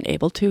I wasn't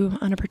able to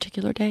on a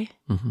particular day.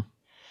 Mm-hmm.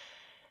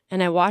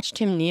 And I watched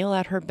him kneel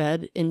at her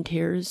bed in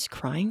tears,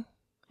 crying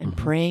and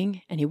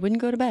praying, and he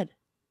wouldn't go to bed.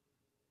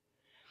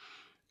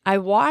 I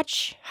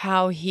watch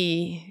how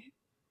we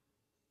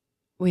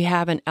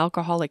have an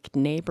alcoholic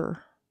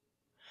neighbor,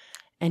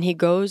 and he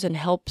goes and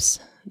helps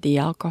the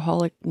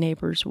alcoholic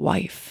neighbor's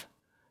wife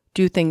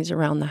do things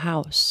around the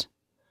house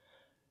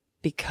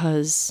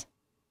because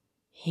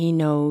he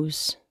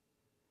knows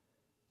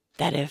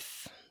that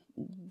if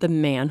the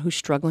man who's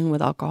struggling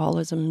with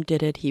alcoholism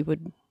did it, he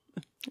would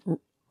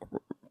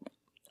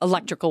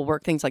electrical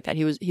work, things like that.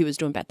 He was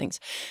doing bad things.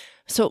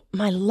 So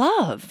my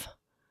love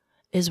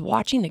is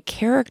watching the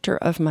character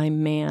of my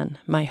man,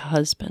 my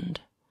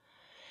husband.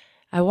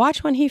 I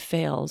watch when he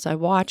fails. I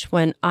watch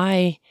when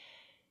I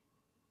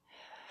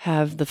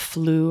have the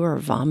flu or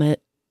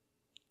vomit,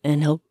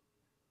 and he'll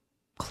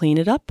clean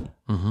it up.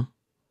 Mm-hmm.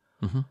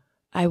 Mm-hmm.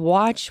 I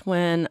watch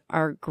when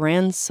our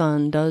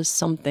grandson does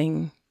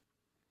something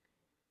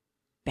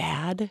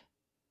bad,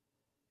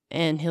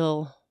 and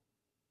he'll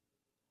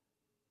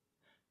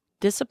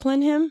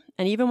discipline him.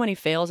 And even when he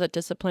fails at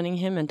disciplining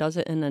him and does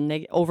it in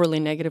a overly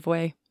negative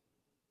way,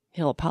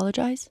 he'll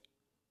apologize.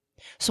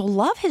 So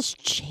love has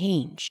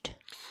changed.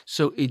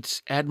 So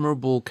it's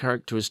admirable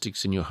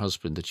characteristics in your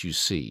husband that you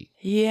see.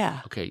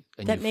 Yeah. Okay.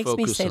 And that makes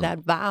me say that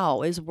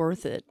vow is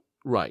worth it.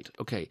 Right.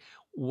 Okay.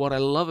 What I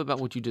love about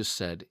what you just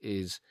said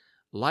is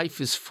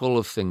life is full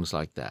of things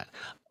like that.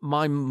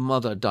 My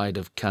mother died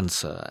of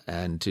cancer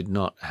and did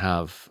not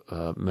have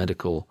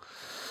medical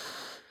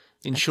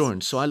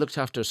insurance. So I looked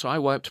after her. So I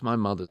wiped my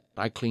mother.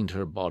 I cleaned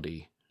her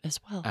body. As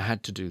well. I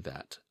had to do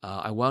that.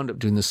 I wound up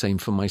doing the same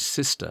for my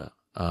sister.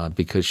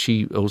 Because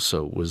she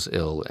also was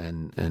ill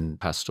and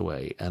passed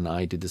away. And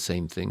I did the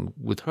same thing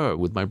with her,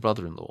 with my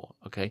brother-in-law,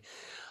 okay?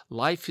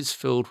 Life is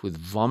filled with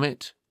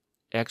vomit,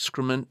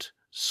 excrement,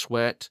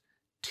 sweat,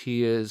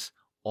 tears,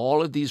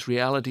 all of these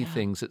reality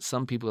things that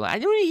some people are like, I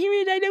don't want to hear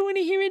it, I don't want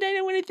to hear it, I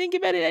don't want to think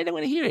about it, I don't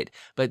want to hear it.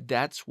 But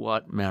that's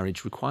what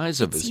marriage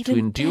requires of us, to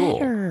endure.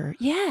 Better.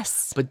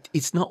 Yes. But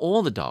it's not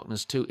all the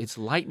darkness, too. It's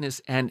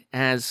lightness. And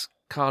as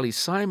Carly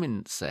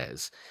Simon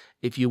says,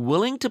 if you're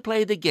willing to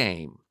play the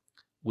game,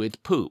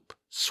 with poop,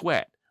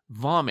 sweat,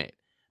 vomit,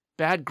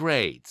 bad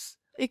grades,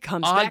 it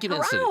comes back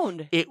arguments in it.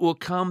 around. It will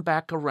come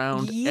back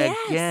around Yes.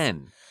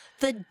 again.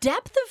 The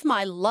depth of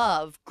my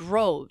love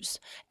grows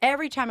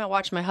every time I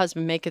watch my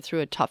husband make it through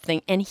a tough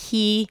thing, and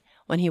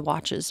when he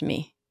watches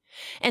me.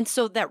 And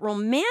so that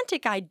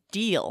romantic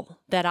ideal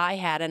that I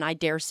had, and I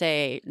dare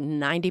say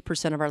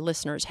 90% of our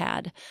listeners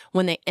had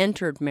when they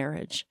entered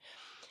marriage,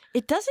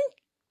 it doesn't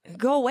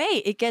go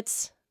away.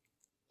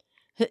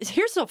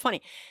 Here's so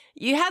funny.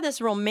 You have this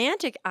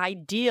romantic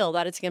ideal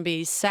that it's going to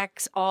be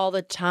sex all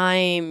the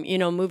time,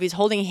 movies,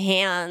 holding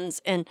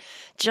hands, and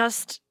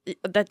just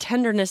the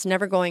tenderness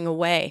never going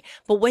away.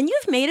 But when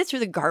you've made it through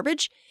the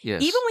garbage,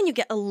 Yes. even when you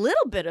get a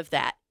little bit of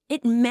that,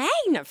 it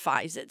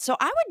magnifies it. So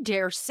I would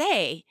dare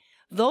say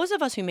those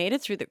of us who made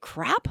it through the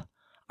crap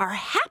are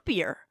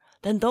happier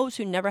than those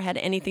who never had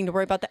anything to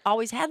worry about, that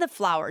always had the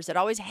flowers, that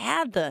always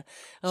had the...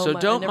 So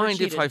don't mind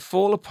if I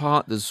fall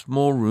apart. There's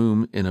more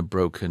room in a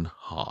broken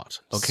heart.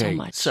 Okay.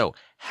 much. So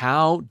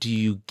how do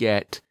you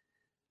get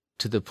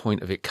to the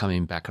point of it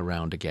coming back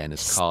around again?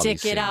 As Carly's Stick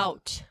it saying?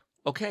 out.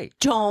 Okay.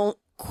 Don't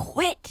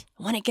quit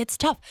when it gets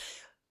tough.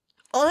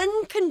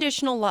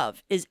 Unconditional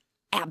love is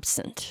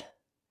absent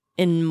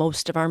in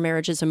most of our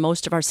marriages and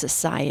most of our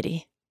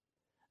society.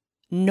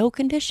 No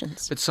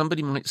conditions. But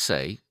somebody might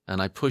say,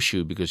 and I push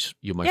you because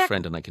you're my Yeah.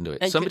 friend and I can do it.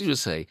 And Somebody could- would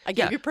say, I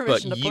give you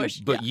permission but to push.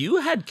 But Yeah. you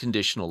had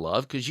conditional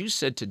love because you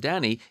said to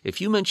Danny, if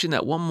you mention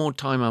that one more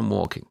time, I'm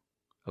walking.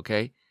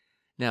 Okay?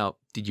 Now,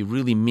 did you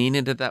really mean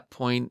it at that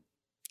point?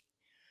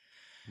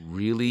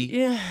 Really?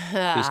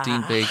 Yeah.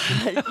 Christine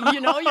Bacon.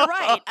 You're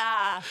right.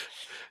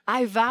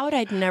 I vowed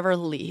I'd never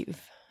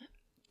leave.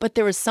 But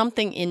there was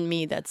something in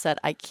me that said,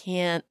 I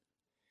can't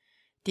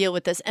deal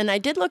with this. And I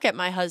did look at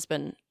my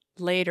husband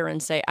later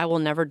and say, I will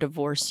never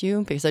divorce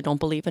you because I don't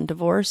believe in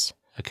divorce.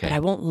 Okay. But I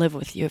won't live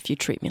with you if you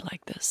treat me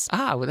like this.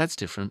 Well, that's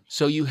different.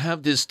 So you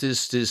have this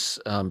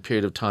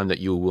period of time that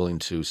you're willing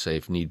to say,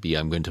 if need be,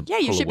 I'm going to Yeah,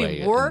 you pull should away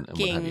be and what have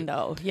working, you.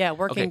 though. Yeah,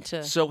 working Okay.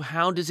 to... So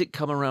how does it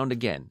come around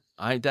again?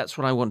 That's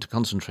what I want to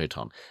concentrate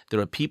on. There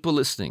are people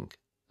listening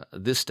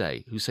this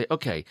day who say,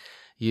 okay,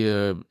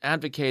 you're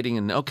advocating,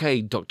 and okay,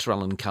 Dr.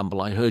 Alan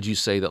Campbell, I heard you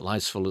say that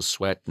life's full of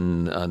sweat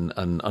and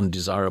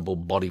undesirable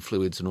body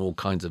fluids and all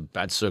kinds of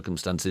bad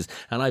circumstances.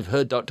 And I've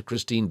heard Dr.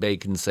 Christine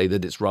Bacon say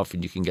that it's rough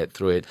and you can get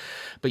through it.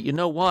 But you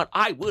know what?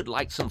 I would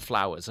like some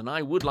flowers, and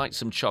I would like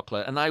some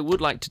chocolate, and I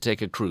would like to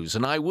take a cruise,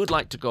 and I would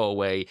like to go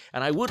away,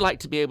 and I would like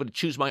to be able to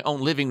choose my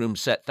own living room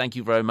set, thank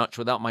you very much,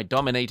 without my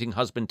dominating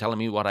husband telling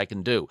me what I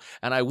can do.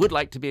 And I would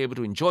like to be able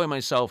to enjoy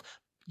myself,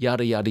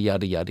 yada, yada,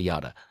 yada, yada,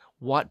 yada.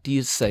 What do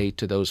you say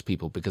to those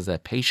people? Because they're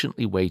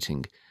patiently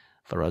waiting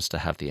for us to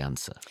have the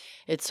answer.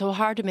 It's so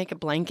hard to make a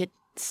blanket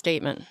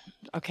statement.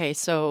 Okay,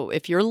 so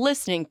if you're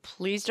listening,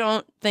 please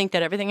don't think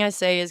that everything I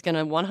say is going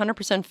to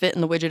 100% fit in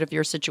the widget of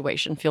your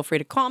situation. Feel free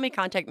to call me,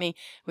 contact me.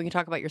 We can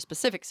talk about your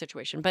specific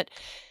situation. But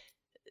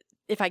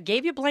if I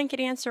gave you a blanket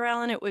answer,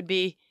 Alan, it would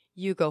be,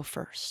 you go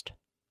first.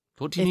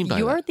 What do you mean by If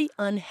you're that? the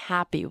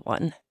unhappy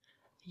one,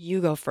 you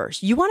go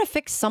first. You want to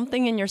fix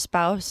something in your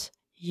spouse,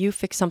 you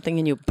fix something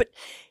in you. But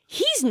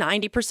he's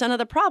 90% of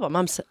the problem.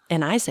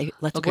 And I say,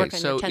 let's Okay, work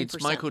on your so 10%.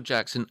 it's Michael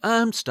Jackson.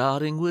 I'm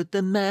starting with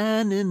the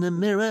man in the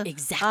mirror.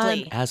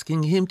 Exactly. I'm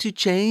asking him to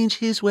change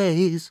his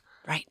ways.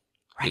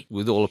 Right.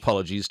 With all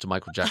apologies to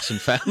Michael Jackson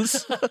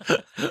fans for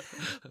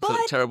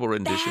the terrible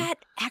rendition. That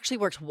actually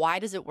works. Why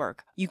does it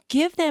work? You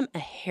give them a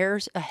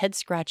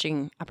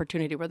head-scratching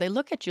opportunity where they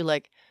look at you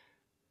like,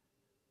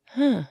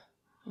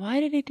 why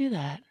did he do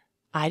that?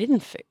 I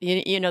didn't, they're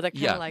kind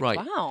of like, right.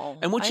 wow.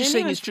 And what I you're didn't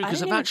saying even- is true I because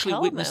didn't I've even actually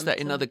tell witnessed them that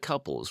in to- other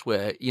couples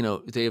where,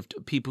 they have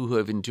people who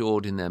have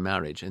endured in their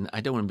marriage. And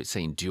I don't want to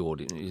say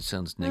endured, it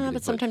sounds negative.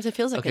 but sometimes it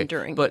feels like okay,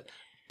 enduring. But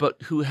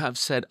who have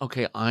said,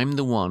 okay, I'm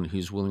the one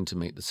who's willing to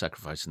make the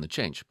sacrifice and the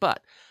change.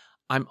 But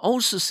I'm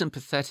also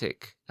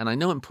sympathetic, and I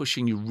know I'm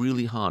pushing you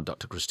really hard,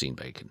 Dr. Christine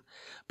Bacon,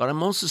 but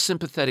I'm also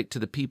sympathetic to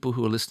the people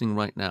who are listening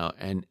right now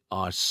and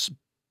are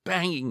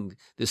banging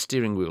the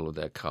steering wheel of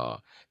their car,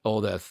 or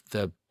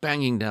they're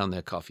banging down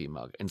their coffee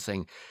mug and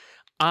saying,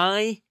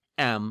 I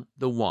am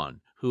the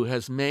one who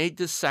has made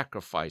the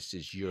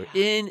sacrifices. You're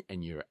in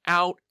and you're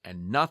out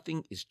and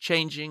nothing is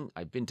changing.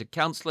 I've been to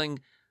counseling.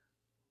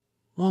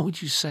 What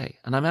would you say?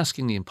 And I'm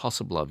asking the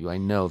impossible of you. I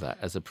know that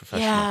as a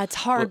professional. Yeah, it's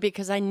hard But-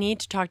 because I need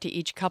to talk to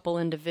each couple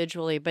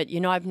individually. But,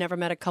 I've never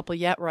met a couple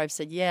yet where I've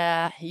said,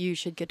 yeah, you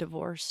should get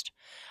divorced.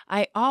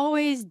 I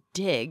always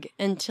dig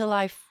until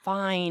I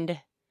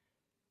find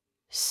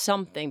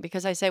something,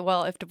 because I say,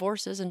 well, if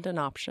divorce isn't an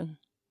option,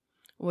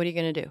 what are you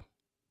going to do?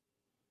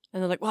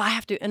 And they're like, well, I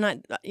have to.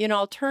 And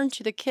I'll turn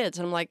to the kids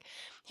and I'm like,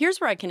 here's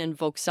where I can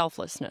invoke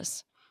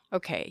selflessness.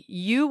 Okay,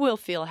 you will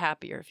feel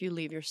happier if you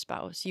leave your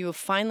spouse. You will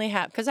finally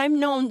have, because I've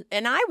known,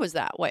 and I was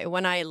that way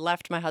when I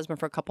left my husband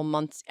for a couple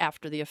months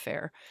after the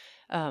affair,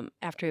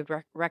 after we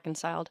had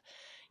reconciled.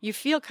 You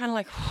feel kind of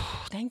like,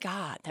 thank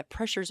God, that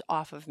pressure's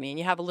off of me. And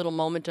you have a little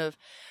moment of,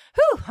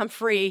 I'm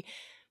free.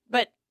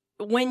 But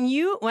when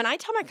I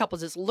tell my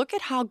couples this, look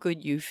at how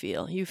good you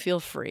feel. You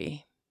feel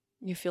free.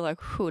 You feel like,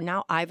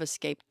 now I've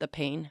escaped the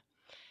pain.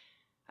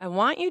 I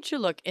want you to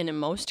look, and in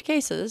most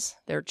cases,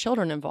 there are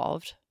children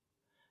involved.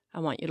 I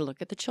want you to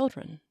look at the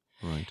children.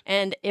 Right.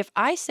 And if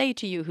I say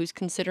to you who's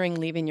considering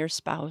leaving your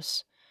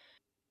spouse,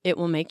 it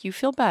will make you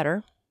feel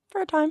better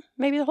for a time,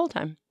 maybe the whole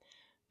time,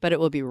 but it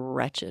will be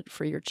wretched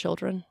for your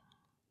children.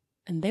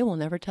 And they will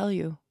never tell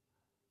you.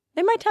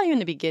 They might tell you in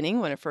the beginning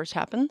when it first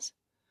happens,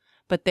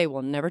 but they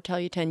will never tell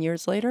you 10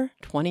 years later,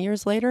 20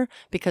 years later,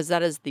 because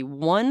that is the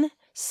one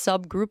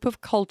subgroup of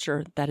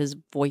culture that is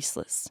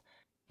voiceless.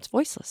 It's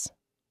voiceless.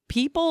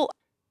 People,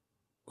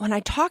 when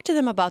I talk to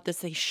them about this,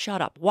 they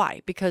shut up.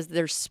 Why? Because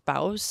their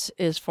spouse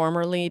is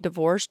formerly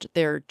divorced,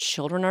 their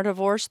children are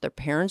divorced, their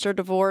parents are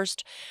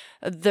divorced,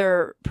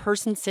 their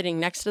person sitting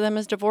next to them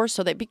is divorced.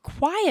 So they be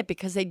quiet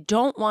because they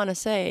don't want to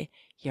say,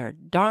 "You're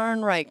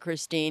darn right,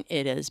 Christine.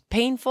 It is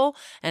painful.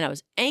 And I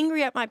was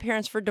angry at my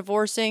parents for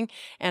divorcing.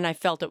 And I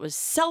felt it was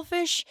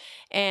selfish."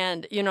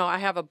 And, I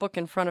have a book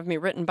in front of me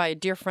written by a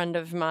dear friend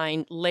of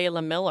mine,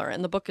 Layla Miller.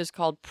 And the book is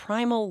called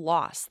Primal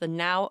Loss, The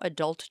Now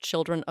Adult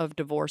Children of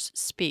Divorce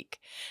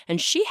Speak.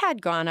 And she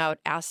had gone out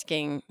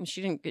asking,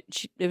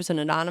 it was an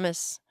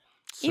anonymous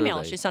email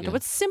Survey, she sent yeah.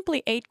 with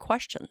simply 8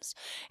 questions.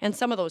 And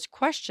some of those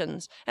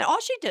questions, and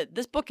all she did,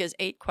 this book is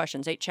 8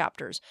 questions, 8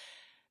 chapters.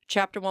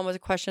 Chapter 1 was a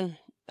question,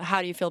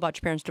 how do you feel about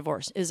your parents'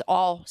 divorce? Is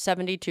all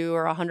 72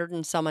 or 100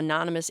 and some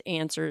anonymous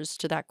answers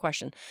to that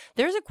question.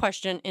 There's a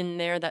question in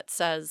there that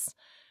says,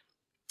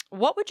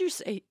 what would you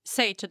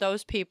say to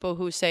those people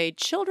who say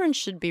children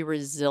should be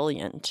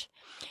resilient?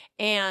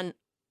 And,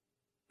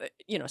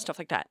 stuff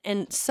like that.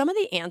 And some of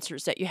the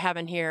answers that you have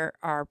in here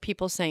are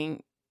people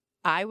saying,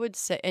 I would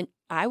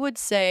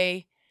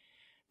say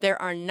there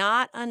are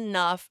not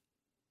enough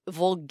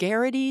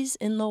vulgarities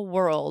in the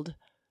world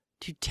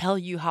to tell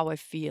you how I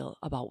feel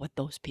about what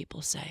those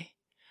people say.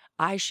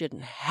 I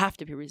shouldn't have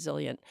to be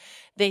resilient.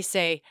 They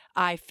say,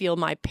 I feel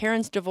my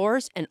parents'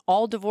 divorce, and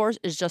all divorce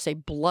is just a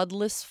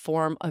bloodless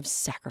form of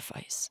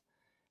sacrifice.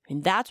 I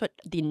mean, that's what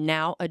the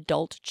now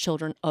adult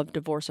children of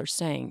divorce are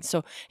saying.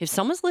 So if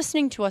someone's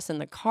listening to us in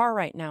the car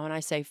right now and I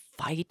say,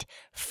 fight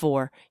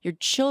for your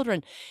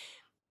children,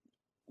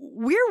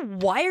 we're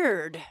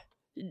wired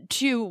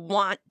to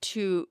want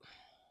to,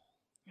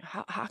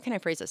 how can I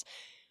phrase this?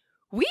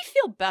 We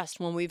feel best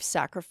when we've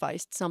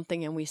sacrificed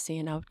something and we see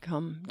an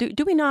outcome.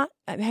 Do we not?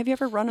 Have you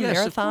ever run a Yes, of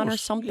marathon or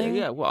course. something?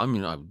 Yeah. Well, I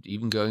mean, I'm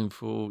even going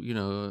for,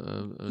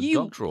 a You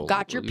doctoral.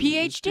 got your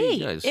PhD.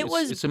 Yeah,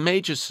 it's a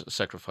major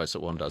sacrifice that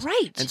one does.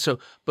 Right. And so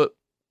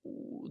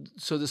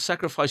the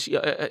sacrifice,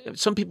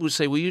 some people would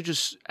say, well, you're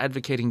just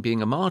advocating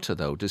being a martyr,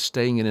 though, just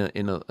staying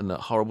in a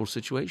horrible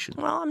situation.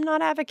 Well, I'm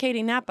not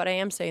advocating that, but I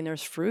am saying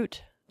there's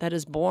fruit that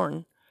is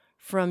born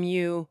from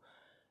you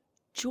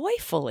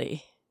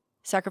joyfully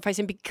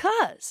sacrificing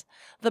because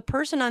the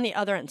person on the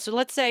other end. So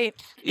let's say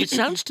It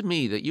sounds to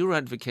me that you're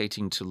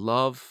advocating to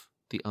love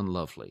the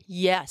unlovely.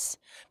 yes,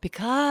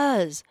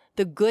 because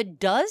the good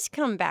does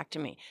come back to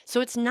me.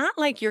 So it's not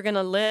like you're going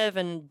to live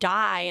and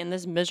die in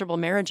this miserable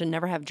marriage and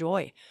never have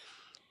joy.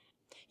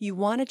 You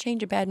want to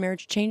change a bad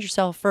marriage, change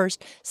yourself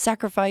first,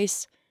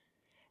 sacrifice,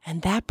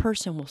 and that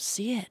person will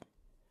see it.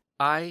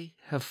 I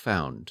have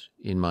found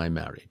in my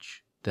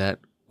marriage that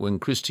when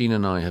Christine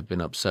and I have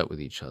been upset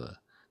with each other,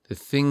 the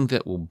thing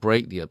that will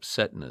break the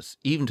upsetness,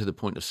 even to the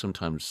point of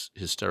sometimes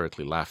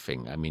hysterically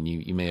laughing. I mean,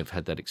 you may have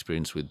had that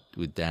experience with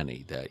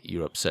Danny, that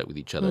you're upset with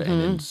each other and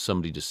then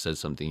somebody just says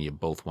something and you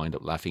both wind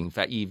up laughing. In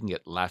fact, you even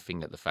get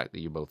laughing at the fact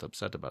that you're both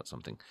upset about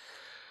something.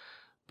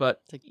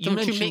 But Like,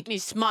 don't you make me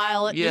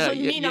smile? It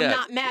doesn't mean I'm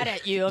not mad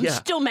at you. I'm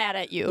still mad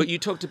at you. But you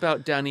talked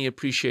about Danny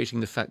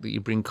appreciating the fact that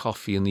you bring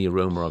coffee and the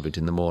aroma of it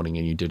in the morning,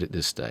 and you did it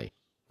this day.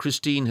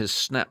 Christine has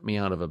snapped me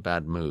out of a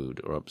bad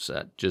mood or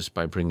upset just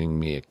by bringing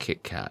me a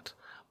Kit Kat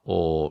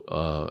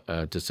or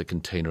just a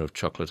container of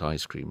chocolate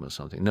ice cream or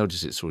something.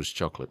 Notice it's always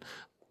chocolate.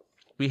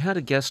 We had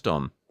a guest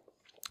on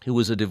who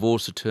was a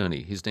divorce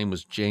attorney. His name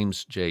was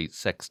James J.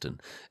 Sexton,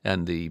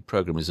 and the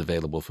program is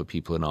available for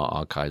people in our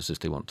archives if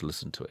they want to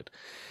listen to it.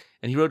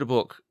 And he wrote a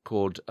book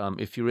called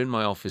If You're in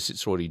My Office,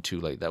 It's Already Too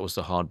Late. That was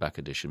the hardback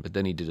edition. But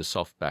then he did a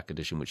softback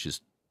edition, which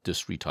is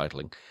just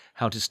retitling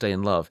How to Stay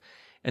in Love.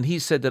 And he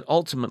said that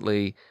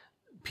ultimately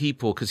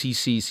people, because he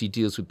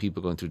deals with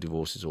people going through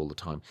divorces all the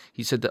time.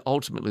 He said that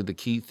ultimately the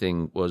key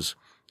thing was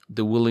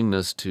the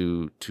willingness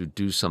to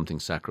do something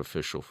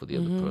sacrificial for the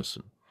other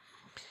person.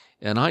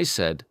 And I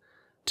said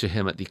to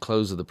him at the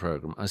close of the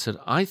program, I said,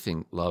 I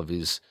think love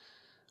is,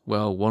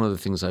 well, one of the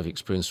things I've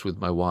experienced with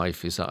my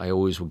wife is that I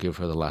always will give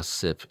her the last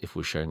sip if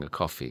we're sharing a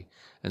coffee.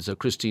 And so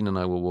Christine and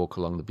I will walk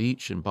along the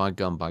beach, and by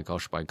gum, by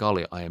gosh, by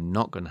golly, I am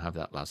not going to have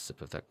that last sip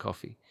of that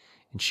coffee.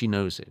 And she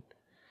knows it.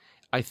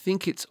 I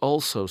think it's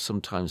also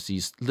sometimes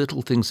these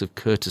little things of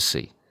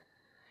courtesy,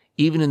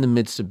 even in the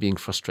midst of being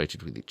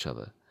frustrated with each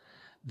other,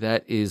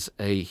 that is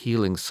a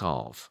healing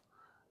salve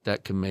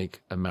that can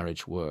make a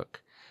marriage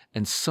work.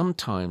 And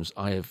sometimes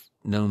I have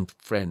known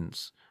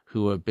friends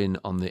who have been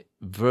on the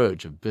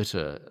verge of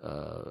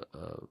bitter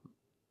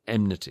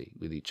enmity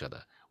with each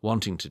other,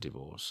 wanting to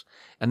divorce.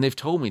 And they've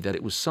told me that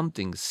it was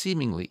something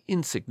seemingly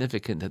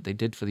insignificant that they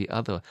did for the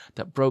other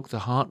that broke the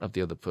heart of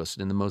the other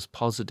person in the most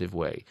positive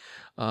way.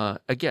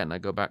 Again, I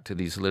go back to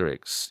these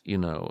lyrics,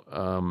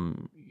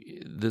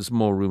 there's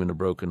more room in a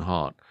broken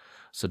heart.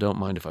 So don't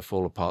mind if I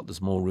fall apart,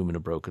 there's more room in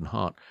a broken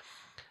heart.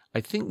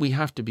 I think we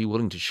have to be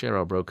willing to share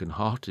our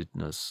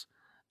brokenheartedness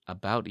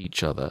about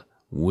each other,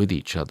 with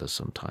each other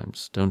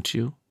sometimes, don't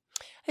you?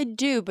 I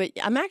do, but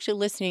I'm actually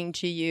listening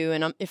to you,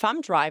 and if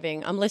I'm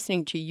driving, I'm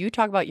listening to you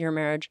talk about your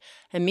marriage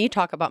and me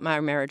talk about my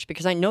marriage,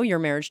 because I know your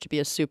marriage to be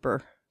a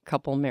super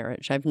couple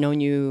marriage. I've known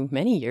you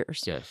many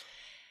years. Yes.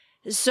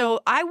 So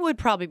I would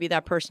probably be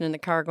that person in the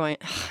car going,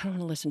 I don't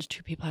want to listen to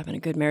two people having a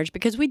good marriage,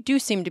 because we do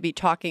seem to be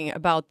talking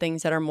about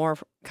things that are more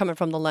coming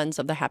from the lens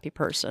of the happy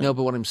person. No,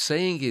 but what I'm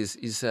saying is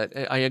that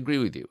I agree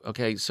with you.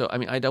 Okay, so I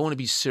mean, I don't want to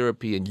be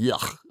syrupy and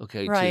yuck.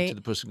 Okay, Right. to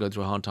the person going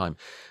through a hard time,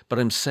 but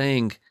I'm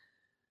saying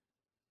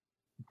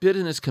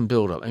bitterness can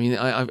build up. I mean,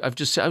 I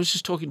was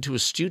just talking to a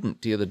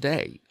student the other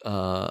day,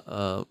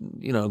 a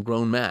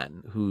grown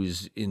man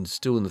who's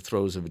still in the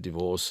throes of a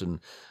divorce and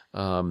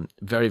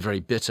very,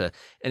 very bitter,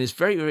 and it's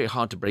very, very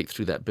hard to break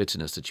through that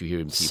bitterness that you hear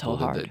in people. So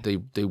hard.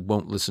 They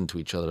won't listen to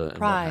each other. And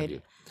Pride. What have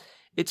you.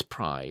 It's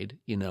pride,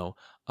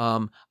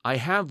 I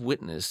have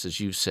witnessed, as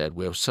you said,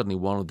 where suddenly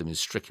one of them is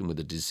stricken with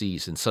a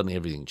disease and suddenly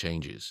everything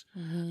changes.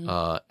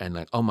 Mm-hmm. And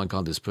like, oh my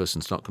God, this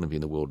person's not going to be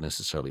in the world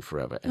necessarily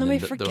forever. And then we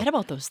forget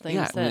about those things.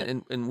 Yeah,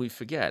 that... and we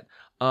forget.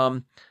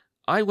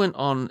 I went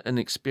on an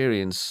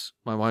experience,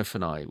 my wife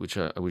and I, which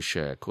I will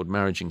share, called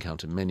Marriage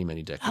Encounter many,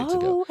 many decades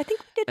ago. Oh, I think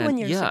we did one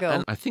years ago.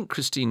 And I think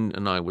Christine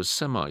and I were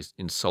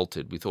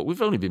semi-insulted. We thought,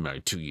 we've only been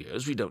married 2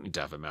 years. We don't need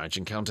to have a marriage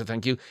encounter,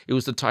 thank you. It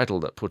was the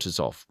title that put us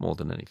off more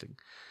than anything.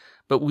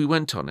 But we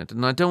went on it,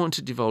 and I don't want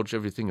to divulge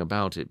everything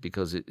about it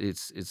because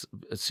it's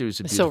a series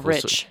of It's beautiful... so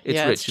rich. It's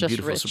Yeah, rich it's and just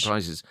beautiful rich.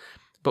 surprises.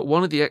 But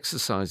one of the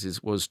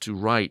exercises was to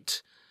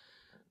write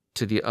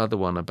to the other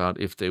one about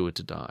if they were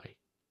to die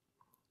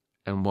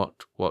and what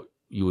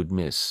you would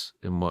miss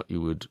and what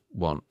you would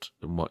want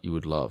and what you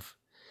would love.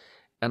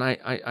 And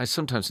I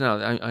sometimes now,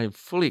 I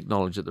fully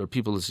acknowledge that there are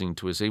people listening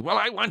to us say, well,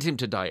 I want him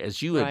to die,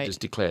 as you had Right.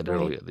 just declared Right.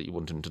 earlier that you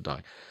want him to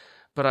die.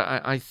 But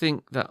I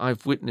think that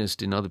I've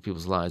witnessed in other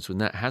people's lives when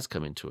that has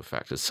come into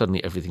effect, that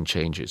suddenly everything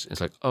changes. It's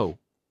like, oh,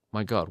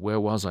 my God, where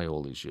was I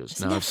all these years?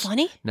 Isn't that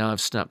funny? Now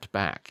I've snapped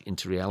back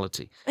into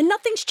reality. And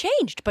nothing's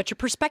changed but your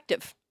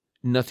perspective.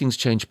 Nothing's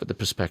changed but the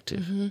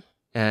perspective. Mm-hmm.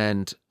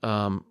 And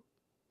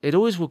it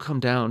always will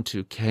come down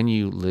to, can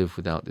you live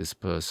without this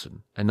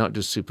person? And not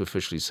just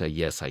superficially say,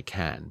 yes, I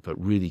can,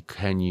 but really,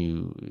 can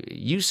you?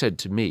 You said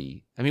to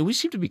me, I mean, we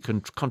seem to be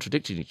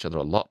contradicting each other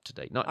a lot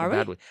today, not in Are a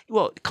bad we? way.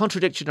 Well,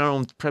 contradicting our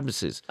own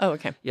premises. Oh,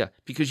 okay. Yeah,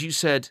 because you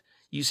said,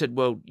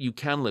 well, you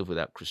can live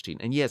without Christine.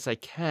 And yes, I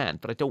can,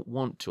 but I don't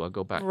want to. I'll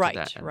go back Right, to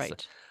that answer.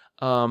 right.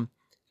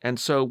 And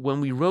so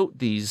when we wrote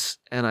these,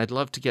 and I'd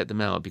love to get them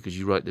out because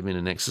you write them in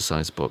an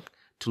exercise book,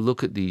 to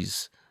look at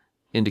these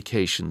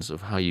indications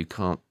of how you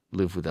can't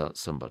live without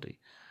somebody.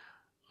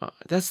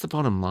 That's the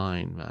bottom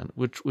line, man.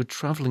 We're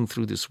traveling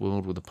through this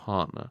world with a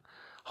partner,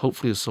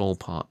 hopefully a soul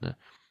partner.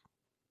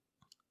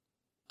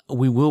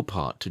 We will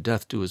part, to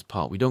death do us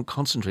part. We don't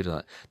concentrate on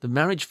that. The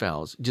marriage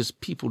vows,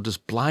 people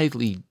just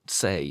blithely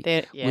say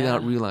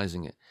without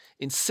realizing it.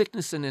 In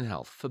sickness and in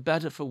health, for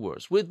better, for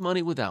worse, with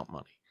money, without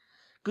money.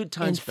 Good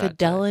times, bad times.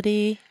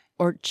 Infidelity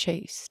or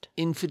chaste.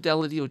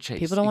 Infidelity or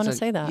chaste. People don't want to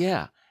Exactly. say that.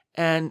 Yeah.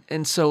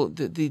 And so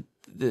the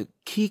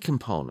key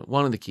component,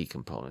 one of the key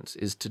components,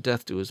 is to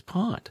death do us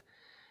part.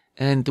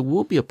 And there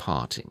will be a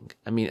parting.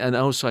 I mean, and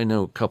also I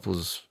know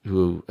couples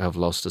who have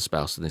lost a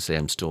spouse and they say,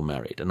 I'm still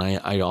married. And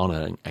I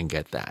honor and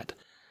get that.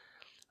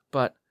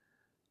 But,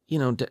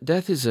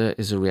 death is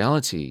a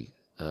reality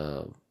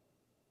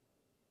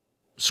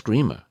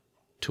screamer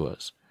to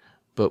us.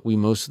 But we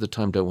most of the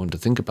time don't want to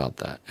think about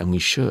that. And we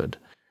should.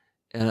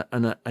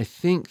 And I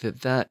think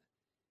that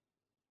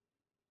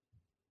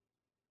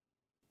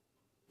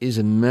is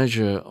a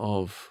measure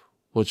of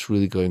what's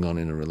really going on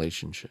in a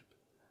relationship.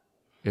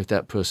 If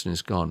that person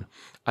is gone.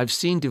 I've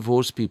seen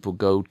divorced people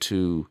go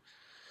to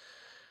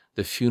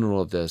the funeral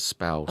of their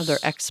spouse. Of their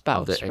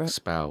ex-spouse. Of their right?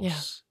 ex-spouse. Yeah.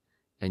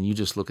 And you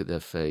just look at their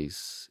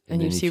face.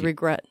 And you then see if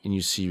regret. And you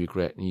see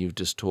regret. And you've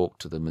just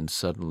talked to them and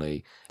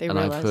suddenly... They and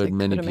I've realize heard they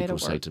many coulda made people it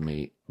say work. to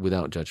me,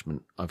 without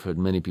judgment, I've heard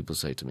many people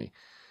say to me,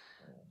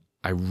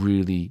 I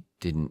really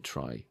didn't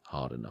try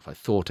hard enough. I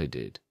thought I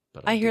did,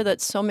 but I I hear didn't."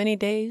 that so many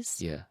days.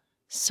 Yeah.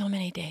 So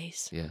many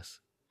days. Yes.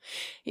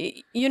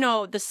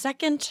 The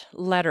second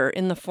letter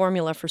in the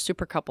formula for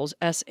super couples,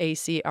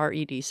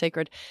 SACRED,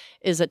 sacred,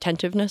 is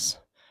attentiveness.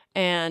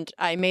 And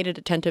I made it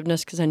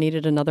attentiveness because I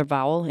needed another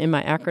vowel in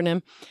my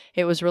acronym.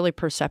 It was really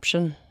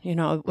perception,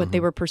 what they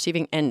were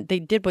perceiving. And they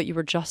did what you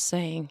were just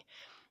saying.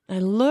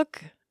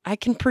 I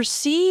can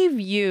perceive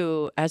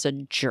you as a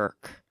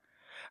jerk,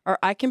 or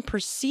I can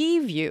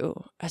perceive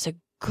you as a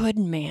good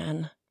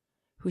man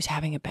who's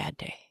having a bad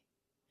day.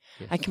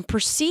 Yes. I can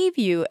perceive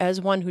you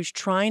as one who's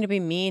trying to be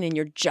mean and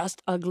you're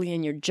just ugly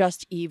and you're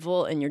just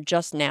evil and you're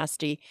just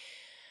nasty.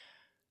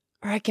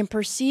 or I can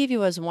perceive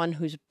you as one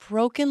who's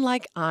broken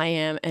like I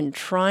am and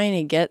trying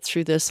to get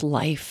through this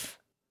life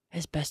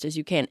as best as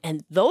you can.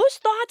 And those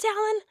thoughts,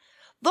 Alan,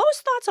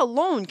 those thoughts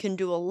alone can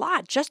do a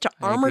lot just to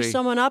armor agree.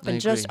 someone up and I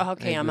just, agree.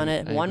 okay, I I'm going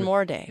agree. to, I one agree.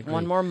 more day, I agree.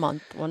 one more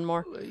month, one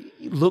more.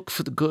 Look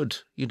for the good.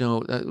 You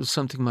know, that was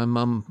something my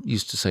mum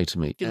used to say to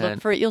me. If you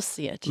look for it, you'll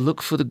see it.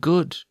 Look for the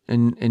good,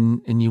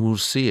 and you will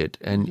see it.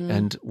 And Mm-hmm.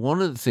 and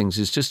one of the things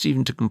is just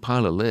even to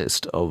compile a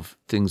list of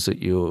things that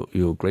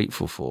you're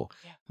grateful for.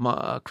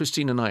 Yeah.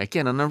 Christine and I,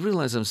 again, and I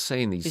realize I'm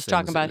saying these He's things.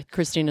 talking about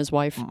Christina's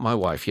wife. My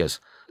wife, yes.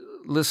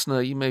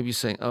 Listener, you may be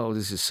saying, oh,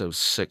 this is so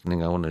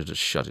sickening, I want to just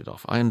shut it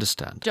off. I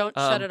understand. Don't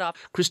shut it off.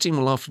 Christine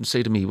will often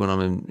say to me when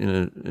I'm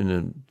in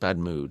a bad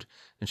mood,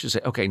 and she'll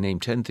say, okay,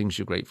 name 10 things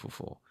you're grateful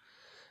for.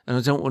 And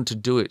I don't want to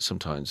do it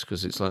sometimes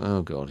because it's like,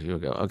 oh, God, here we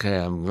go. Okay,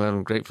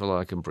 I'm grateful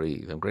I can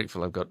breathe. I'm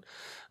grateful I've got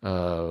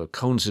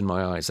cones in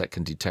my eyes that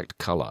can detect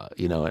color,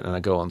 you know, and I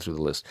go on through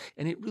the list.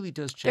 And it really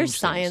does change There's things.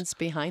 science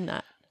behind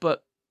that.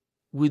 But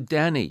with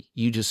Danny,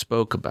 you just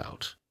spoke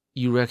about,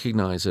 you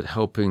recognize that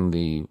helping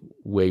the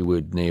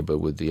wayward neighbor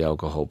with the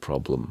alcohol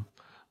problem,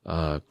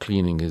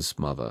 cleaning his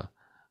mother,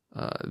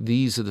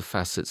 these are the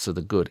facets of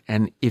the good.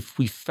 And if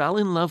we fell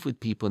in love with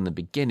people in the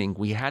beginning,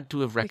 we had to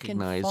have We can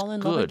recognized fall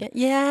in love good. again.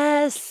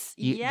 Yes.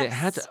 They Yes.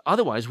 had to,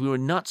 otherwise, we were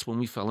nuts when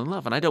we fell in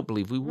love. And I don't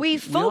believe We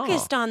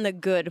focused on the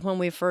good when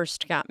we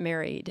first got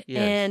married.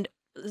 Yes. And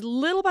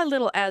little by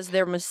little, as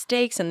their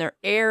mistakes and their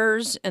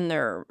errors and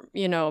their,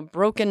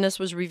 brokenness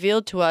was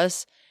revealed to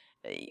us,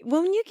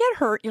 when you get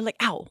hurt, you're like,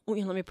 ow,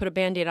 let me put a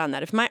Band-Aid on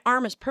that. If my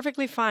arm is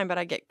perfectly fine, but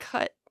I get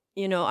cut,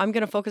 I'm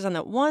going to focus on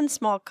that one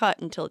small cut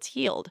until it's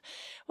healed.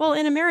 Well,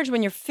 in a marriage,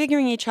 when you're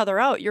figuring each other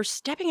out, you're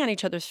stepping on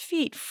each other's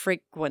feet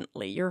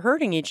frequently. You're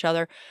hurting each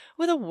other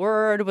with a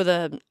word, with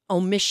an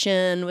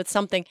omission, with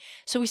something.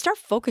 So we start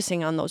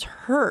focusing on those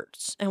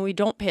hurts and we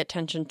don't pay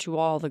attention to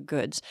all the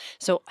goods.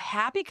 So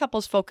happy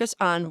couples focus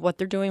on what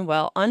they're doing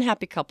well.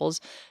 Unhappy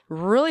couples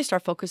really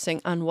start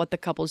focusing on what the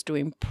couple's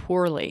doing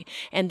poorly.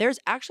 And there's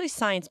actually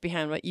science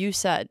behind what you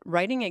said.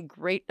 Writing a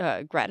great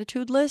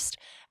gratitude list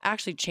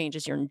actually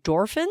changes your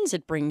endorphins.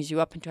 It brings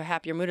you up into a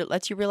happier mood. It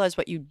lets you realize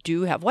what you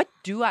do have. What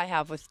do I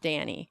have with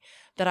Danny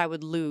that I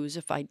would lose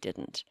if I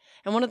didn't?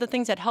 And one of the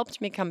things that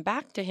helped me come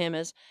back to him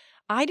is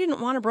I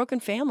didn't want a broken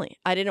family.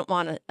 I didn't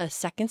want a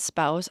second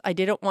spouse. I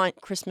didn't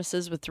want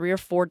Christmases with 3 or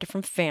 4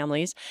 different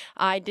families.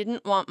 I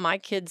didn't want my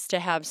kids to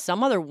have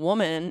some other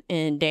woman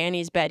in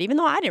Danny's bed, even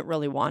though I didn't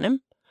really want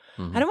him.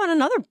 Mm-hmm. I didn't want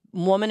another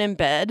woman in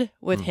bed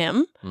with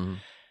him. Mm-hmm.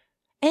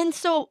 And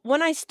so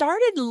when I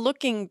started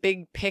looking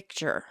big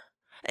picture,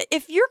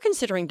 if you're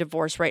considering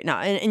divorce right now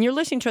and you're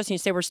listening to us and you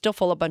say we're still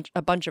full of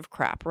a bunch of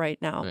crap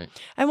right now, Right.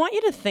 I want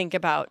you to think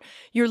about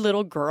your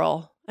little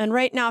girl. And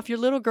right now, if your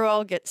little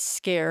girl gets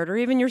scared or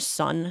even your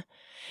son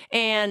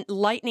and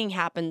lightning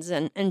happens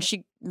and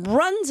she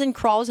runs and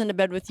crawls into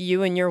bed with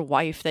you and your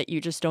wife that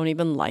you just don't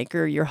even like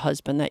or your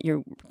husband that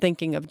you're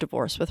thinking of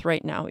divorce with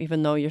right now,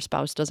 even though your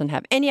spouse doesn't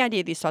have any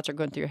idea these thoughts are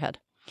going through your head.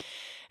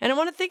 And I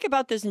want to think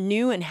about this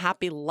new and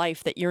happy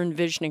life that you're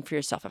envisioning for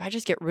yourself. If I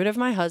just get rid of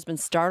my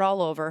husband, start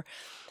all over.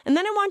 And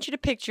then I want you to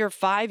picture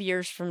 5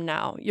 years from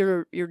now,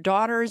 your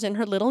daughter's in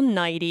her little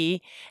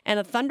nightie and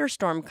a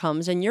thunderstorm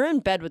comes and you're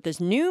in bed with this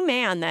new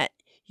man that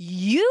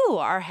you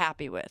are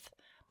happy with,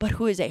 but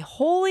who is a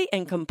wholly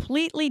and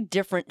completely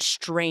different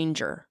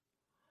stranger.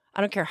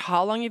 I don't care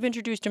how long you've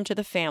introduced him to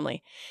the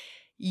family.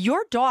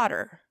 Your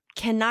daughter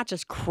cannot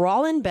just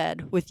crawl in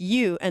bed with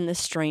you and this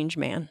strange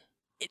man.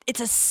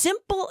 It's a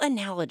simple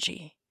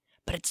analogy,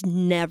 but it's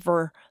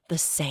never the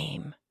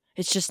same.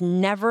 It's just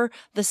never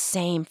the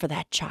same for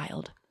that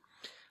child.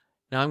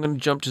 Now I'm going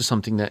to jump to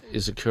something that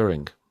is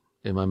occurring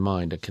in my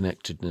mind, a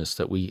connectedness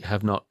that we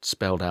have not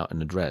spelled out and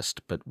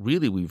addressed, but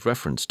really we've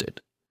referenced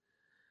it.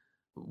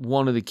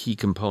 One of the key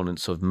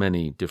components of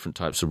many different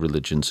types of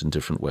religions in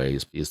different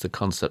ways is the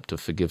concept of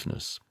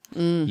forgiveness.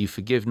 You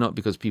forgive not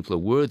because people are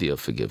worthy of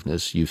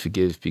forgiveness. You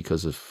forgive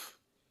because of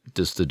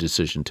just the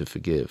decision to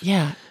forgive.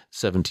 Yeah.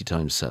 70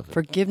 times 7.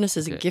 Forgiveness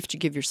is a gift you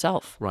give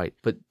yourself. Right.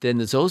 But then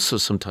there's also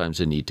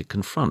sometimes a need to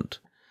confront.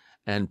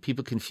 And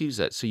people confuse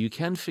that. So you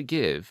can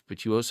forgive,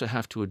 but you also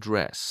have to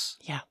address.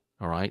 Yeah.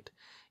 All right?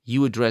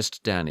 You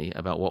addressed Danny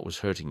about what was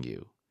hurting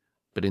you.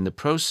 But in the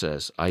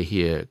process, I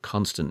hear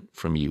constant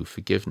from you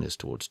forgiveness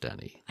towards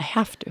Danny I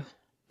have to.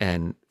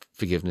 and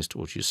forgiveness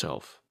towards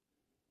yourself.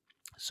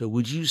 So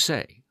would you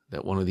say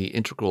that one of the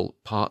integral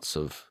parts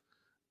of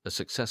a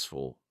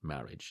successful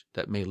marriage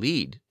that may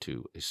lead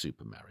to a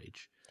super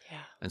marriage,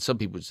 Yeah. and some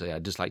people would say,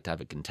 I'd just like to have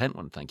a content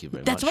one, thank you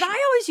very much. That's what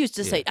I always used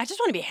to say. Yeah. I just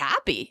want to be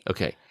happy.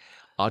 Okay.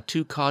 Are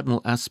 2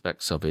 cardinal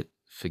aspects of it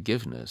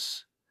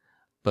forgiveness,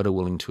 but are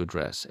willing to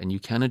address? And you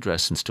can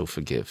address and still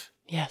forgive.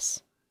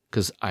 Yes.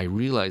 Because I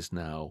realize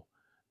now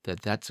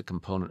that that's a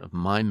component of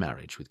my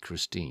marriage with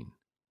Christine.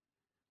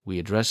 We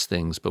address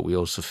things, but we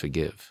also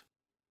forgive.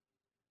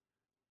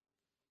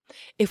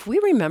 If we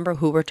remember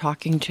who we're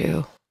talking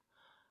to,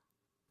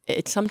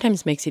 it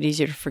sometimes makes it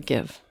easier to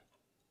forgive.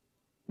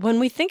 When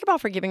we think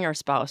about forgiving our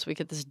spouse, we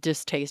get this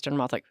distaste in our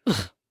mouth like,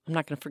 ugh, I'm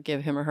not going to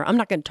forgive him or her. I'm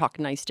not going to talk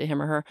nice to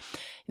him or her.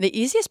 The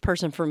easiest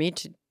person for me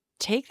to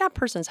take that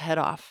person's head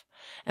off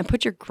and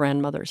put your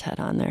grandmother's head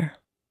on there.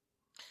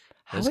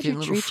 How That's would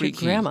getting you a little treat your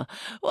freaky. grandma?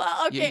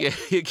 Well, okay.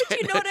 You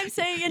But you know what I'm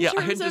saying in I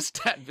terms of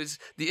understand. But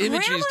the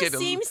imagery is grandma getting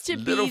seems to a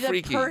be little the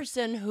freaky.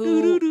 person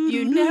who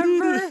you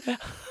never.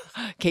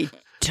 Okay,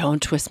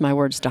 don't twist my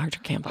words, Dr.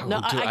 Campbell. No,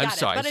 I got I'm it.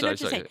 sorry. But I know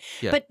what you're sorry. saying.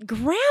 Yeah. But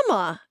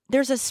grandma,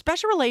 there's a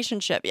special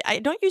relationship. I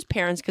don't use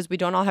parents because we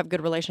don't all have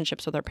good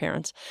relationships with our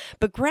parents.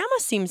 But grandma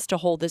seems to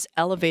hold this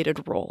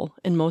elevated role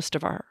in most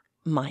of our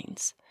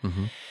minds.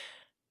 Mhm.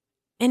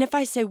 And if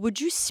I say,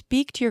 would you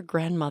speak to your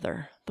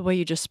grandmother the way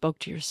you just spoke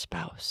to your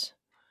spouse?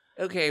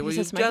 Okay, well, Because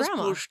you've it's my just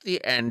grandma. pushed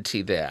the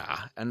ante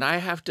there, and I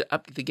have to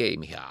up the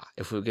game here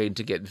if we're going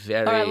to get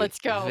very, All right, let's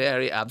go.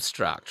 very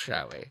abstract,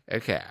 shall we?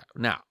 Okay,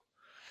 now,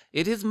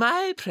 it is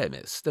my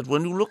premise that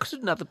when you look at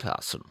another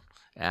person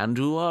and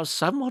you are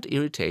somewhat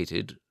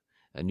irritated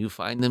and you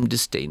find them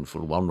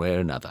disdainful one way or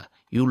another,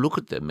 you look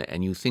at them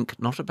and you think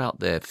not about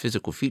their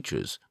physical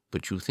features,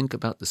 but you think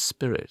about the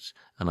spirit,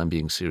 and I'm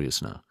being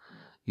serious now.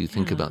 You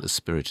think about the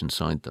spirit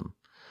inside them.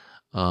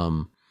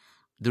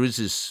 There is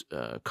this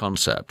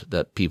concept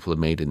that people are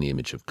made in the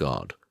image of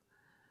God.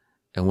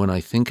 And when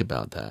I think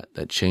about that,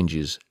 that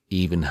changes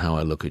even how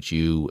I look at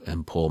you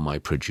and Paul, my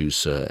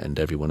producer, and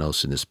everyone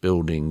else in this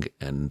building,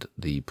 and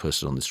the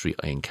person on the street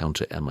I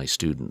encounter, and my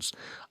students.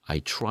 I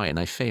try, and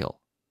I fail,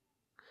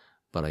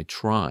 but I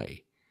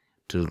try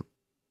to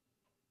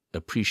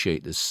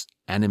appreciate this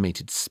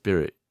animated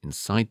spirit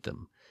inside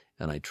them,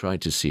 and I try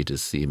to see it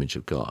as the image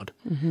of God.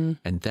 Mm-hmm.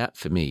 And that,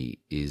 for me,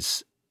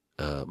 is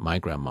my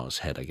grandma's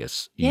head, I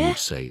guess you Yeah. would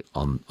say,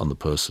 on the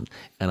person.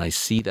 And I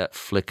see that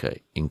flicker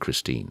in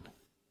Christine,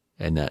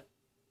 and that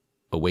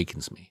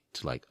awakens me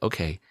to like,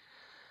 okay,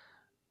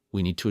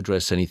 we need to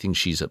address anything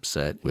she's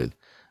upset with,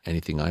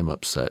 anything I'm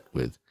upset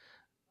with,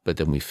 but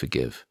then we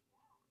forgive.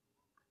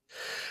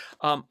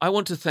 I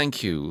want to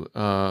thank you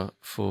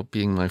for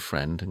being my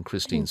friend and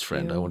Christine's Thank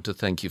friend. you. I want to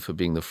thank you for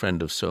being the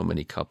friend of so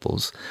many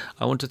couples.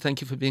 I want to thank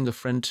you for being a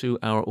friend to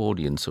our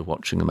audience of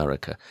Watching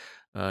America.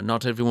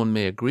 Not everyone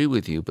may agree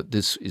with you, but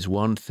this is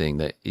one thing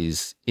that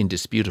is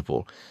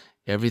indisputable.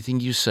 Everything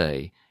you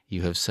say,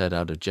 you have said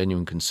out of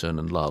genuine concern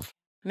and love.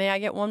 May I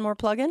get one more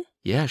plug-in?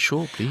 Yeah,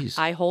 sure, please.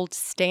 I hold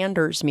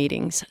standers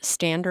meetings.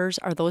 Standers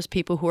are those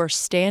people who are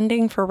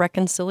standing for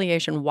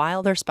reconciliation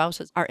while their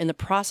spouses are in the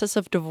process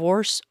of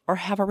divorce or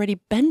have already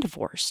been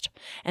divorced.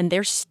 And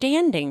they're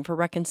standing for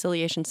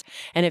reconciliations.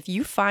 And if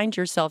you find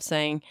yourself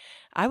saying,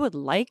 I would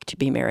like to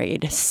be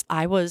married,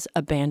 I was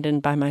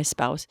abandoned by my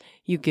spouse,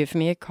 you give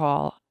me a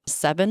call,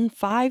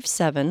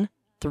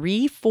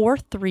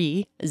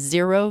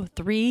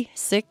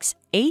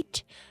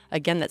 757-343-0368.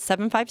 Again, that's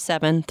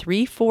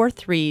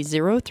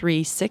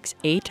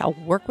 757-343-0368. I'll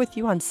work with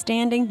you on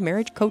standing,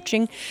 marriage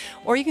coaching,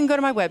 or you can go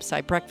to my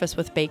website,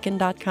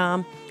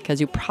 breakfastwithbacon.com,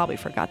 because you probably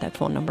forgot that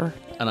phone number.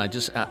 And I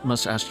just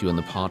must ask you, on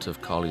the part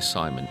of Carly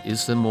Simon,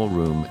 is there more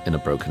room in a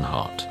broken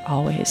heart?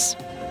 Always.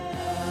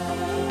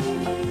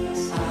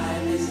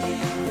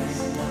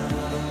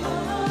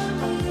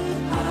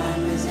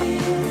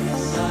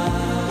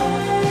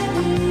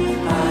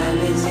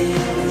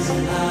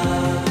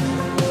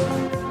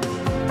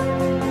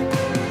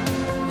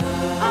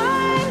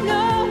 I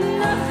know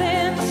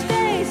nothing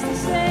stays the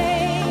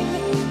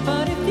same,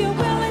 but if you're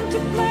willing to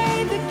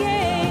play the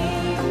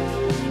game,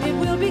 it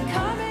will be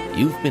coming.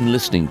 You've been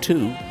listening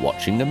to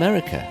Watching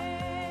America.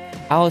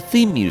 Our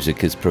theme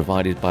music is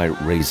provided by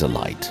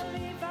Razorlight.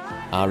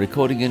 Our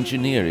recording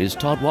engineer is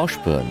Todd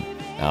Washburn.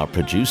 Our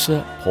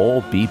producer,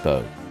 Paul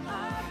Bebo.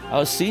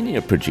 Our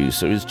senior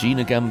producer is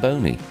Gina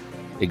Gamboni.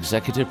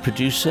 Executive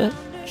producer,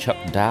 Chuck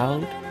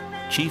Dowd.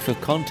 Chief of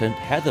Content,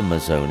 Heather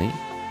Mazzoni.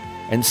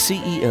 And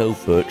CEO,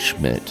 Bert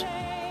Schmidt.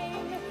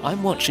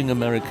 I'm Watching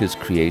America's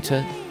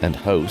creator and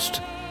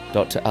host,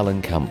 Dr.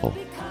 Alan Campbell.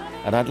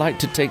 And I'd like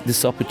to take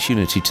this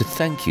opportunity to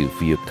thank you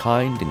for your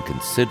kind and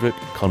considerate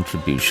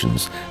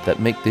contributions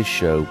that make this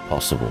show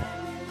possible.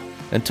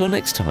 Until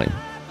next time,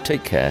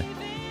 take care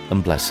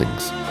and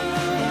blessings.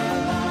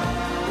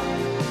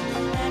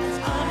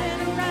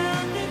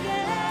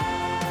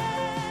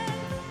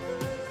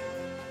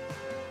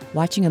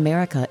 Watching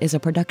America is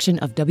a production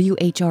of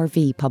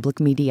WHRV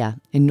Public Media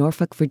in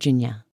Norfolk, Virginia.